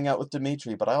to hang out with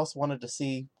Dimitri, but I also wanted to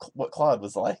see what Claude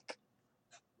was like.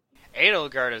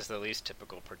 Edelgard is the least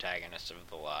typical protagonist of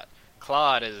the lot.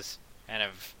 Claude is kind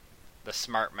of the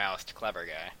smart-mouthed, clever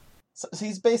guy. So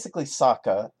he's basically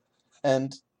Sokka,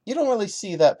 and you don't really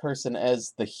see that person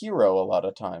as the hero a lot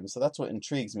of times, so that's what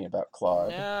intrigues me about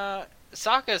Claude.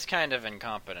 Sokka's kind of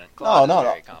incompetent. Claude is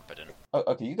very competent.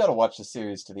 Okay, you gotta watch the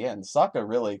series to the end. Sokka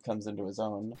really comes into his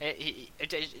own.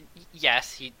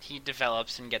 Yes, he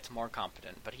develops and gets more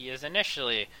competent, but he is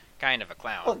initially kind of a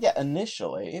clown. Well, yeah,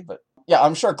 initially, but yeah,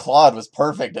 I'm sure Claude was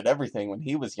perfect at everything when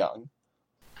he was young.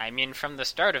 I mean, from the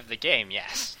start of the game,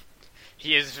 yes.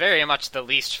 He is very much the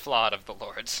least flawed of the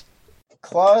lords.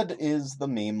 Claude is the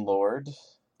meme lord.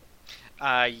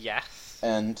 Yes.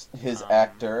 And his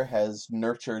actor has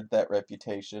nurtured that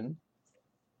reputation.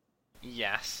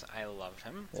 Yes, I love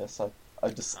him. Yes,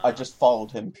 I just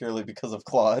followed him purely because of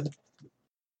Claude.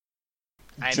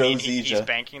 He's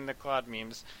banking the Claude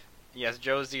memes. Yes,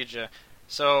 Joe Zija.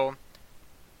 So,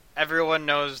 everyone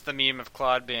knows the meme of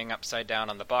Claude being upside down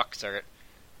on the box art.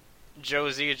 Joe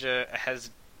Zija has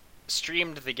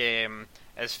streamed the game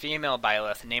as female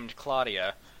Byleth named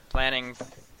Claudia, planning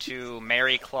to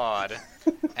marry Claude,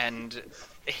 and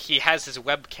he has his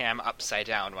webcam upside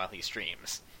down while he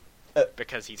streams,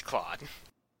 because he's Claude.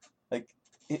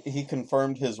 He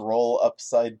confirmed his role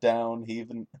upside down. He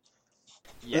even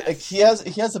he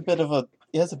has a bit of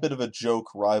a joke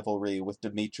rivalry with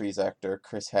Dimitri's actor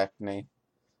Chris Hackney,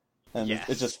 and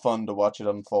it's just fun to watch it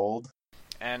unfold.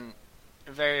 And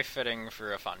very fitting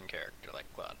for a fun character like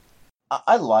Claude.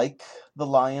 I like the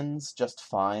lions just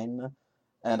fine,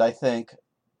 and I think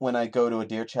when I go to a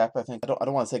deer chapter, I think I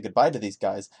don't want to say goodbye to these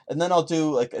guys, and then I'll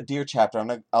do like a deer chapter.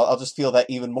 I'll just feel that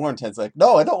even more intense. Like,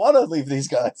 no, I don't want to leave these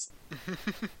guys.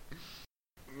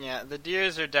 Yeah, the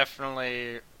deers are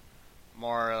definitely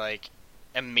more like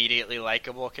immediately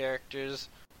likable characters,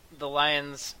 The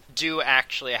Lions do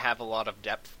actually have a lot of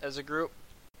depth as a group.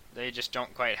 They just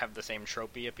don't quite have the same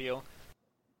tropey appeal.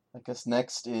 I guess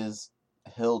next is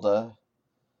Hilda.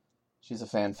 She's a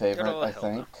fan favorite, I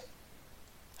think.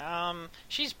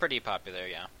 She's pretty popular,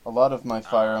 yeah. A lot of my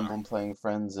Fire Emblem playing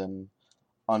friends in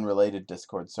unrelated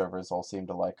Discord servers all seem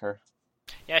to like her.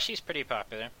 Yeah, she's pretty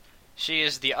popular. She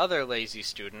is the other lazy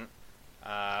student,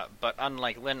 but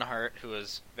unlike Linhart, who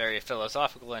is very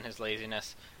philosophical in his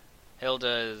laziness,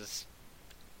 Hilda is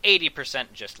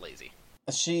 80% just lazy.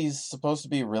 She's supposed to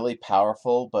be really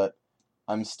powerful, but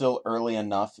I'm still early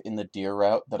enough in the deer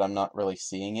route that I'm not really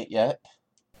seeing it yet.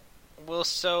 Well,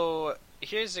 so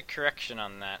here's a correction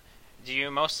on that. Do you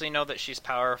mostly know that she's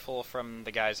powerful from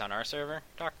the guys on our server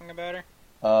talking about her?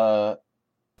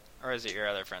 Or is it your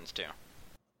other friends too?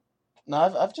 No,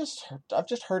 I've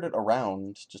just heard it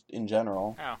around, just in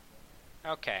general. Oh,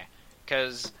 okay.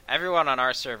 Because everyone on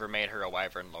our server made her a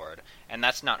Wyvern Lord, and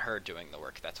that's not her doing the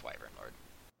work, that's Wyvern Lord.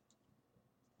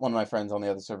 One of my friends on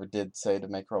the other server did say to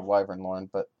make her a Wyvern Lord,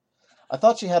 but I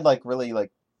thought she had really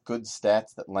good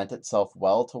stats that lent itself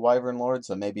well to Wyvern Lord,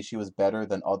 so maybe she was better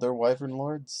than other Wyvern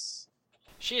Lords?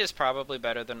 She is probably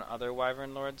better than other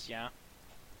Wyvern Lords, yeah.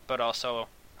 But also,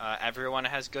 everyone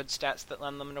has good stats that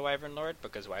lend them to Wyvern Lord,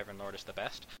 because Wyvern Lord is the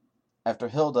best. After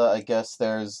Hilda, I guess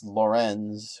there's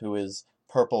Lorenz, who is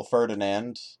Purple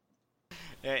Ferdinand.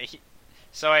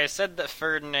 So I said that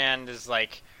Ferdinand is,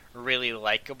 really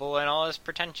likable in all his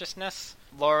pretentiousness.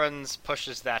 Lorenz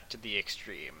pushes that to the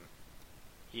extreme.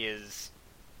 He is...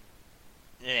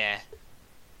 and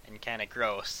kind of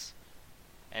gross.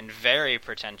 And very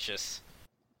pretentious.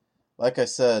 Like I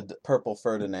said, Purple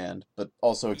Ferdinand, but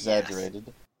also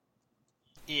exaggerated.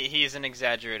 Yes. He's an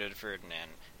exaggerated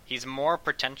Ferdinand. He's more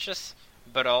pretentious,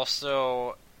 but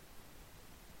also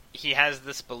he has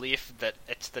this belief that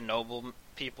it's the noble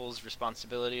people's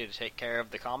responsibility to take care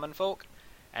of the common folk,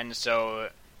 and so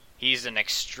he's an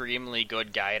extremely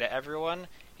good guy to everyone.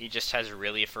 He just has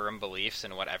really firm beliefs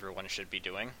in what everyone should be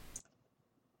doing.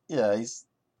 Yeah, he's,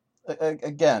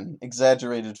 again,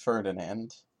 exaggerated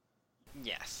Ferdinand.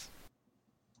 Yes.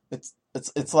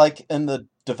 It's like in the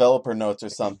developer notes or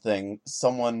something,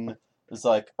 someone is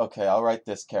like, okay, I'll write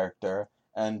this character,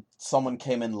 and someone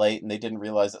came in late and they didn't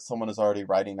realize that someone was already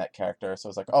writing that character, so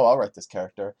it's like, oh, I'll write this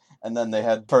character. And then they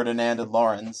had Ferdinand and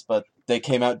Lorenz, but they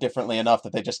came out differently enough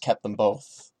that they just kept them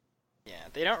both. Yeah,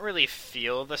 they don't really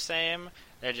feel the same.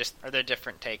 They're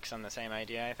different takes on the same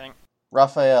idea, I think.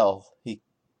 Raphael,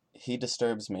 he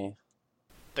disturbs me.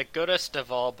 The goodest of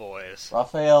all boys.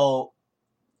 Raphael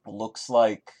looks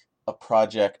like a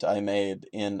project I made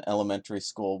in elementary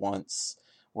school once,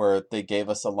 where they gave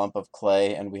us a lump of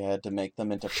clay and we had to make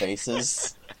them into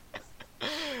faces.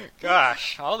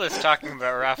 Gosh, all this talking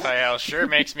about Raphael sure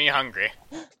makes me hungry.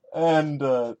 And,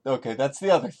 okay, that's the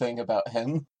other thing about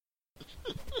him.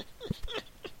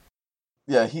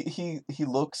 Yeah, he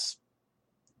looks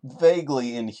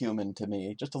vaguely inhuman to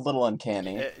me, just a little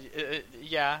uncanny.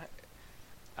 Yeah.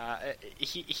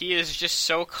 He is just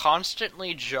so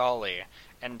constantly jolly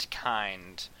and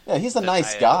kind. Yeah, he's a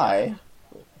nice guy.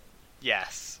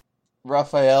 Yes.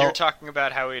 Raphael... You're talking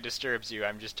about how he disturbs you,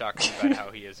 I'm just talking about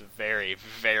how he is a very,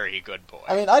 very good boy.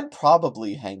 I mean, I'd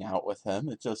probably hang out with him,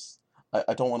 it just...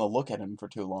 I don't want to look at him for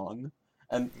too long.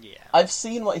 And yeah. I've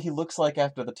seen what he looks like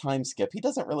after the time skip. He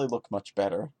doesn't really look much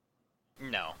better.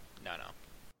 No.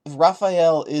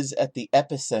 Raphael is at the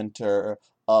epicenter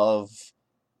of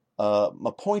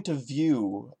my point of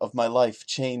view of my life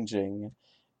changing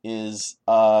is,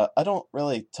 I don't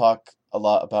really talk a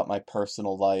lot about my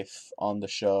personal life on the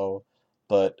show,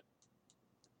 but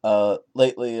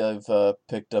lately I've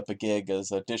picked up a gig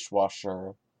as a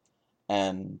dishwasher,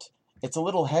 and it's a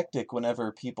little hectic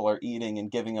whenever people are eating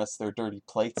and giving us their dirty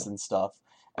plates and stuff.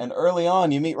 And early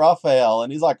on, you meet Raphael,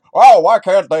 and he's like, oh, why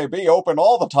can't they be open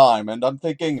all the time? And I'm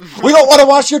thinking, we don't want to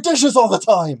wash your dishes all the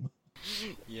time!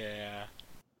 Yeah.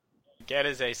 Get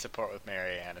his A support with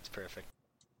Marianne, it's perfect.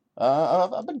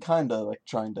 I've been kinda,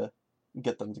 trying to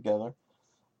get them together.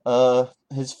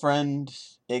 His friend,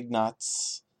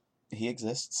 Ignatz, he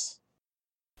exists.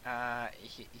 Yeah.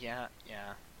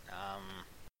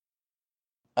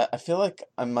 I feel like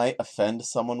I might offend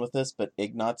someone with this, but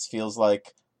Ignatz feels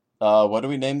like, what do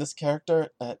we name this character?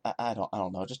 I don't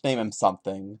know. Just name him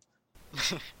something.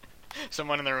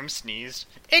 Someone in the room sneezed.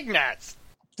 Ignatz!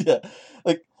 Yeah.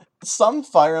 Some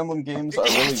Fire Emblem games are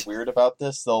really weird about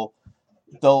this. They'll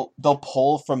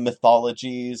pull from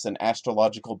mythologies and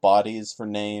astrological bodies for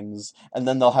names, and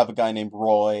then they'll have a guy named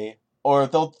Roy. Or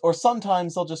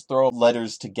sometimes they'll just throw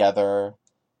letters together.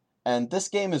 And this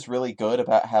game is really good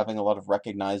about having a lot of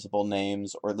recognizable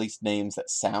names, or at least names that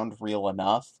sound real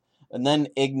enough. And then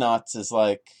Ignatz is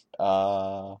like,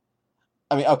 I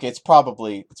mean, okay, it's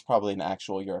probably an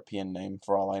actual European name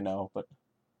for all I know, but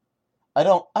I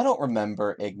don't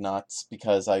remember Ignatz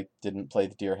because I didn't play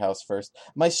the Deer House first.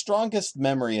 My strongest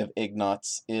memory of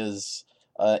Ignatz is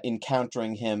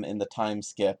encountering him in the time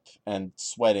skip and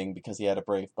sweating because he had a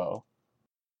brave bow.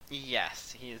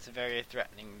 Yes, he is very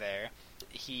threatening there.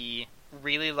 He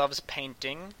really loves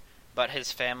painting, but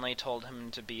his family told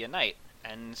him to be a knight,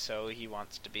 and so he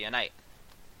wants to be a knight,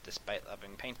 despite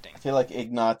loving painting. I feel like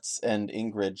Ignatz and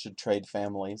Ingrid should trade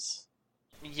families.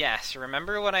 Yes,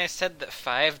 remember when I said that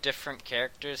 5 different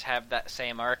characters have that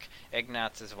same arc?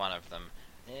 Ignatz is one of them.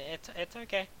 It's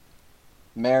okay.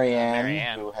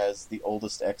 Marianne, who has the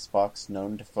oldest Xbox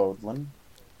known to Fodlan.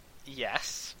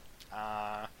 Yes.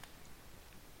 I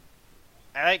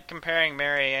like comparing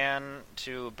Marianne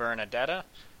to Bernadetta,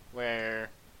 where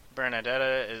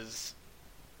Bernadetta is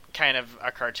kind of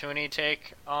a cartoony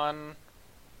take on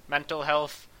mental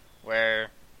health,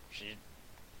 where she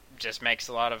just makes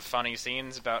a lot of funny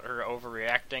scenes about her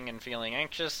overreacting and feeling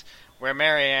anxious, where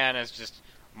Marianne is just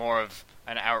more of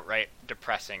an outright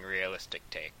depressing, realistic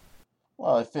take.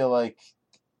 Well, I feel like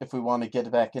if we want to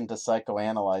get back into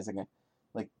psychoanalyzing it,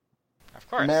 like, of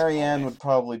course, Marianne always would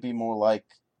probably be more like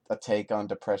a take on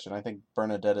depression. I think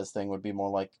Bernadetta's thing would be more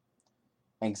like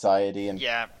anxiety and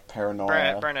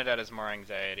paranoia. Bernadetta's more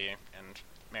anxiety, and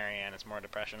Marianne is more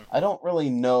depression. I don't really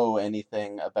know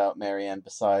anything about Marianne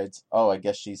besides, I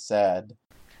guess she's sad.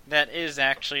 That is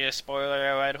actually a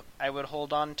spoiler I would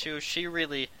hold on to. She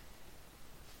really,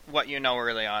 what you know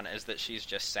early on is that she's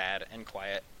just sad and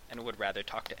quiet and would rather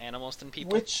talk to animals than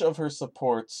people. Which of her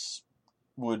supports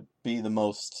would be the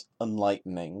most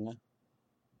enlightening?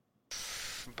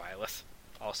 Byleth.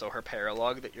 Also her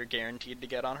paralogue that you're guaranteed to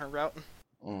get on her route.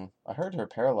 I heard her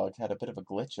paralogue had a bit of a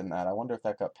glitch in that. I wonder if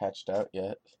that got patched out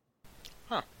yet.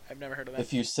 Huh, I've never heard of that.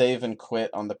 If you save and quit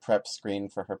on the prep screen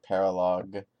for her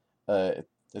paralogue, it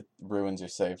ruins your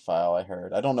save file, I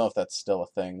heard. I don't know if that's still a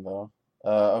thing, though.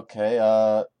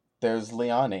 Okay, there's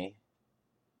Leone.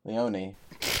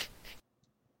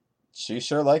 She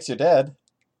sure likes your dad.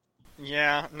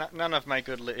 Yeah, none of my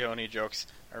good Leone jokes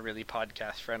are really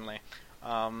podcast friendly.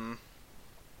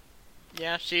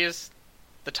 Yeah, she is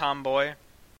the tomboy.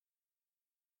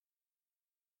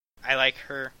 I like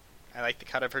her. I like the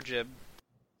cut of her jib.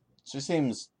 She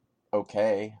seems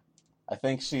okay. I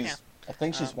think she's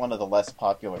one of the less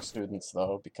popular students,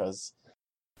 though, because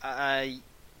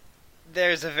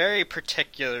there's a very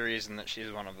particular reason that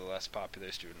she's one of the less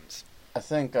popular students. I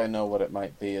think I know what it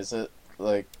might be. Is it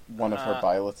like one of her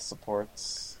Byleth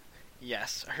supports?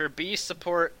 Yes, her B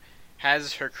support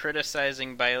has her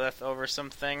criticizing Byleth over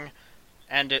something,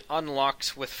 and it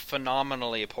unlocks with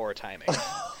phenomenally poor timing,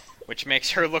 which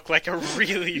makes her look like a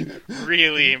really,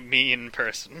 really mean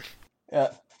person.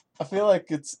 Yeah, I feel like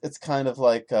it's kind of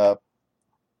like a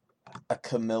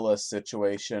Camilla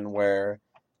situation where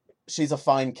she's a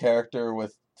fine character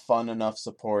with fun enough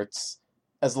supports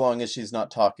as long as she's not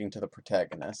talking to the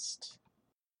protagonist.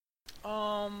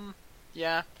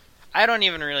 Yeah. I don't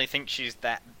even really think she's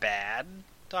that bad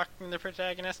talking to the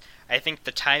protagonist. I think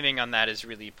the timing on that is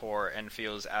really poor and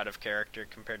feels out of character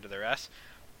compared to the rest.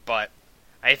 But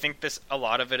I think a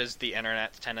lot of it is the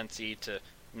internet's tendency to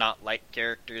not like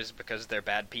characters because they're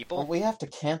bad people. Well, we have to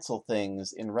cancel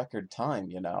things in record time,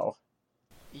 you know.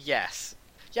 Yes.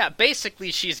 Yeah,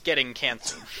 basically she's getting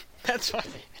canceled. That's what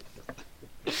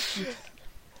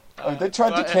they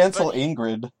tried to cancel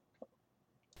Ingrid.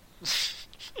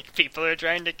 People are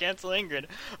trying to cancel Ingrid.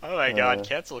 Oh my god,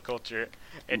 cancel culture.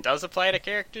 It does apply to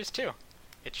characters too.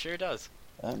 It sure does.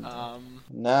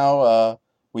 Now,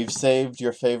 we've saved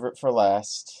your favorite for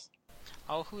last.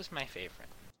 Oh, who's my favorite?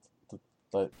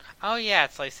 But oh yeah,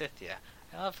 it's Lysithea.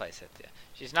 I love Lysithea.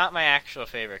 She's not my actual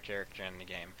favorite character in the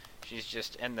game. She's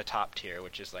just in the top tier,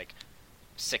 which is like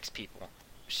 6 people.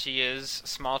 She is a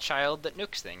small child that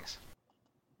nukes things.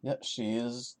 Yeah, she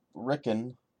is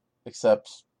Rickon,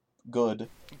 except good.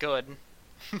 Good.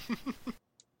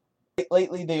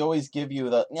 Lately, they always give you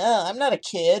the, I'm not a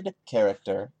kid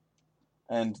character.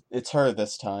 And it's her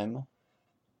this time.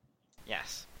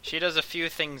 Yes. She does a few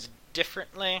things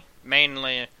differently.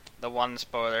 Mainly the one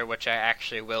spoiler, which I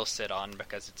actually will sit on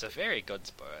because it's a very good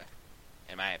spoiler.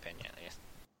 In my opinion, at least.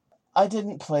 I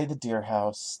didn't play the Deer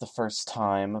House the first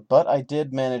time, but I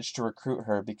did manage to recruit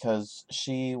her because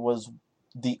she was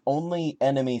the only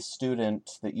enemy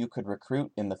student that you could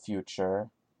recruit in the future,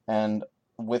 and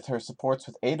with her supports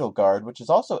with Edelgard, which is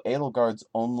also Edelgard's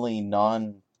only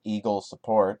non-Eagle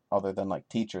support, other than like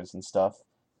teachers and stuff,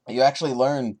 you actually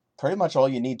learn pretty much all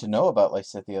you need to know about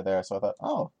Lysithea there, so I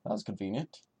thought, that was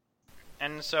convenient.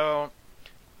 And so,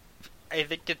 I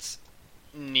think it's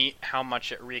neat how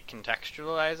much it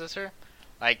recontextualizes her.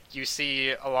 Like, you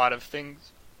see a lot of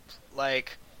things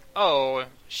like, oh,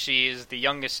 she's the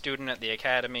youngest student at the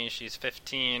academy, she's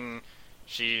 15,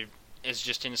 she is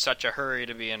just in such a hurry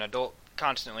to be an adult,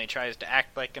 constantly tries to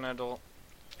act like an adult,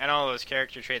 and all those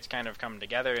character traits kind of come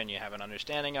together and you have an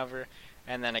understanding of her,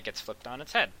 and then it gets flipped on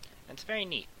its head. And it's very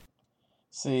neat.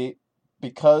 See,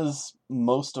 because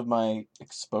most of my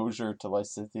exposure to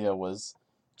Lysithea was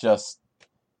just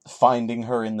finding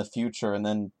her in the future and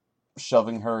then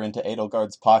shoving her into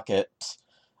Edelgard's pocket,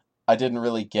 I didn't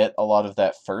really get a lot of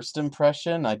that first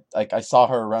impression. I saw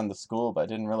her around the school, but I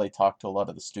didn't really talk to a lot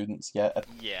of the students yet.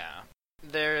 Yeah.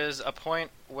 There's a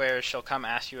point where she'll come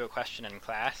ask you a question in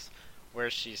class, where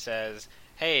she says,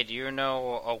 hey, do you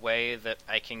know a way that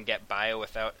I can get by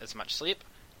without as much sleep?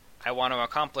 I want to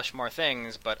accomplish more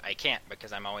things, but I can't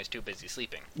because I'm always too busy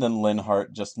sleeping. Then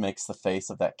Linhart just makes the face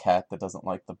of that cat that doesn't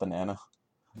like the banana.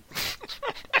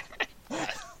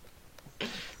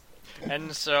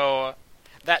 And so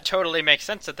that totally makes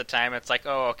sense at the time. It's like,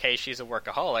 oh, okay, she's a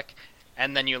workaholic.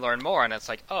 And then you learn more, and it's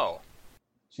like, oh.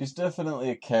 She's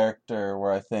definitely a character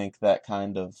where I think that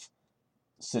kind of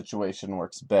situation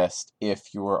works best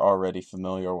if you were already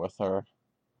familiar with her.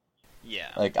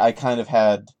 Yeah. Like, I kind of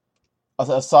had,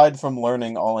 aside from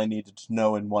learning all I needed to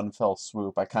know in one fell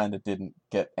swoop, I kind of didn't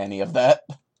get any of that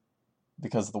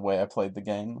because of the way I played the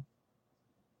game.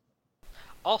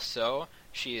 Also,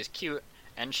 she is cute,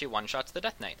 and she one-shots the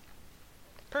Death Knight.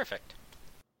 Perfect.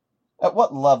 At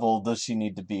what level does she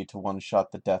need to be to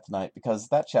one-shot the Death Knight? Because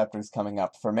that chapter's coming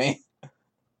up for me.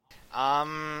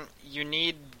 You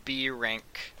need B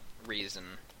rank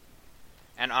reason.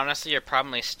 And honestly, you're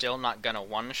probably still not gonna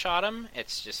one-shot him.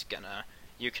 It's just gonna...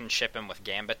 You can ship him with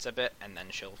gambits a bit, and then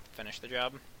she'll finish the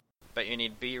job. But you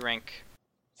need B rank.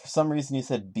 For some reason you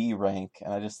said B rank,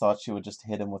 and I just thought she would just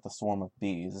hit him with a swarm of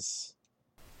bees.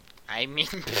 I mean...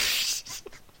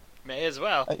 may as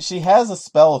well. She has a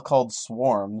spell called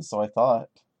Swarm, so I thought.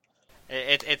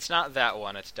 It's not that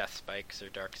one. It's Death Spikes or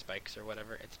Dark Spikes or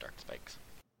whatever. It's Dark Spikes.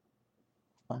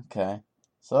 Okay.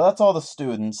 So that's all the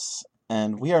students,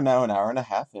 and we are now an hour and a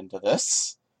half into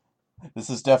this. This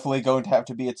is definitely going to have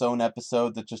to be its own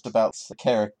episode that's just about the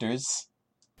characters.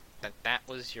 That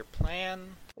was your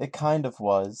plan? It kind of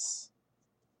was.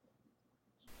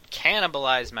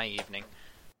 Cannibalize my evening.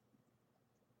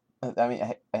 I mean,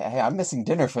 hey, I'm missing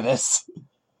dinner for this.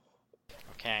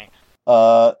 Okay.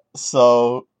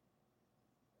 So...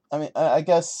 I mean, I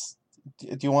guess...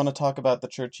 Do you want to talk about the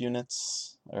church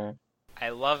units? Or... I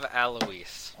love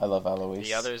Alois. I love Alois.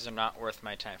 The others are not worth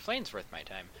my time. Flame's worth my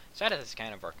time. Sadith is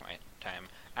kind of worth my time.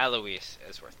 Alois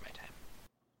is worth my time.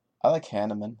 I like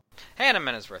Hanneman.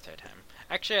 Hanneman is worth our time.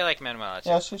 Actually, I like Manuela too.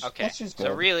 Yeah, she's good.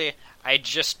 So really, I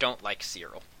just don't like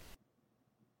Cyril.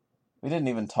 We didn't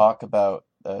even talk about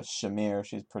Shamir.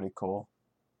 She's pretty cool.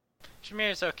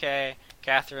 Shamir's okay.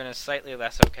 Catherine is slightly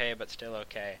less okay, but still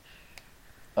okay.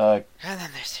 And then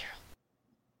there's Cyril.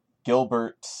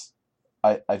 Gilbert,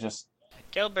 I just...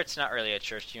 Gilbert's not really a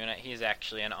church unit. He's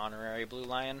actually an honorary Blue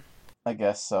Lion. I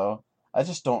guess so. I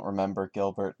just don't remember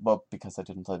Gilbert. Well, because I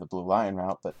didn't play the Blue Lion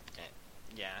route, but...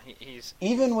 Yeah, he's...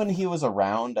 Even when he was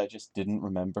around, I just didn't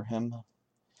remember him.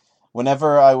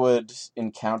 Whenever I would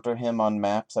encounter him on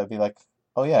maps, I'd be like,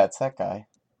 oh yeah, it's that guy.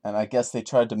 And I guess they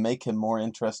tried to make him more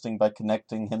interesting by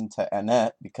connecting him to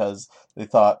Annette, because they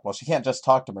thought, well, she can't just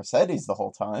talk to Mercedes the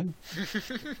whole time.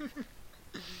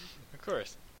 Of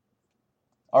course.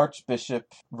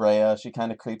 Archbishop Rhea, she kind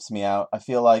of creeps me out. I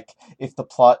feel like if the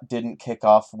plot didn't kick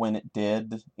off when it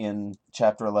did in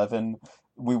Chapter 11,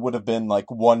 we would have been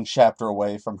like one chapter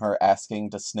away from her asking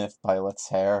to sniff Violet's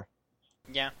hair.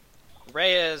 Yeah.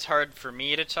 Rhea is hard for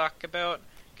me to talk about,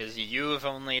 because you've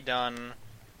only done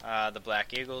the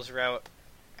Black Eagles route,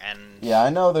 and... Yeah, I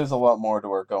know there's a lot more to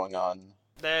her going on.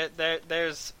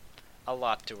 There's a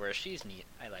lot to her. She's neat.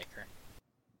 I like her.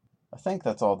 I think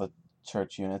that's all the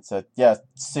church units. Yeah,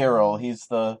 Cyril, he's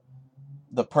the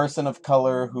person of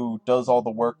color who does all the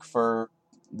work for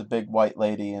the big white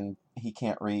lady, and he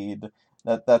can't read.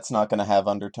 That's not going to have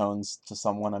undertones to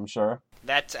someone, I'm sure.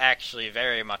 That's actually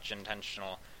very much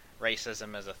intentional.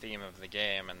 Racism is a theme of the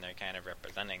game, and they're kind of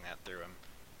representing that through him.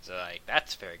 So, like,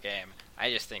 that's fair game.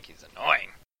 I just think he's annoying.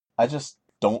 I just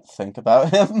don't think about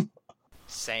him.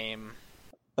 Same.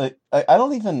 Like, I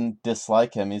don't even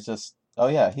dislike him. He's just, oh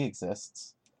yeah, he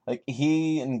exists. Like,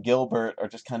 he and Gilbert are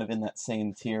just kind of in that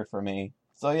same tier for me.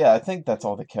 So yeah, I think that's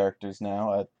all the characters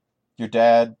now. Your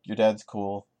dad's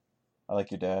cool. I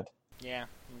like your dad. Yeah,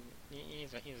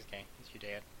 he's okay. He's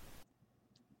your dad.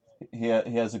 He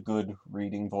has a good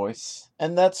reading voice.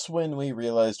 And that's when we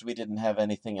realized we didn't have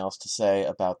anything else to say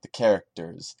about the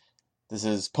characters. This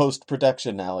is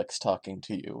post-production Alex talking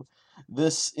to you.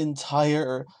 This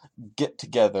entire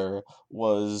get-together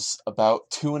was about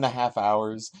 2.5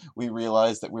 hours. We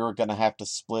realized that we were going to have to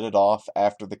split it off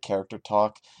after the character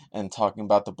talk and talking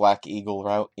about the Black Eagle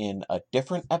route in a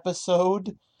different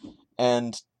episode.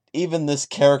 And even this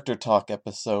character talk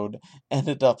episode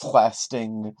ended up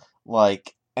lasting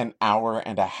like an hour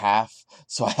and a half,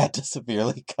 so I had to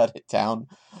severely cut it down.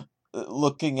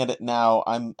 Looking at it now,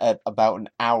 I'm at about an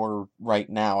hour right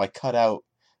now. I cut out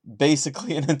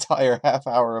basically an entire half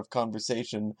hour of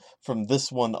conversation from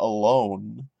this one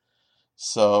alone.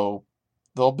 So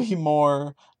there'll be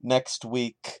more next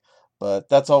week, but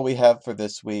that's all we have for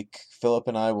this week. Philip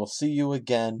and I will see you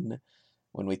again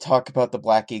when we talk about the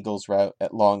Black Eagles route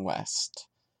at long last.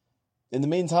 In the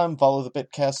meantime, follow the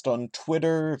Bitcast on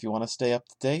Twitter if you want to stay up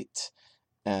to date,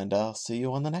 and I'll see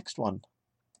you on the next one.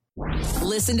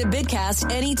 Listen to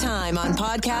Bitcast anytime on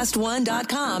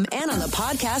podcastone.com and on the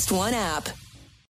Podcast One app.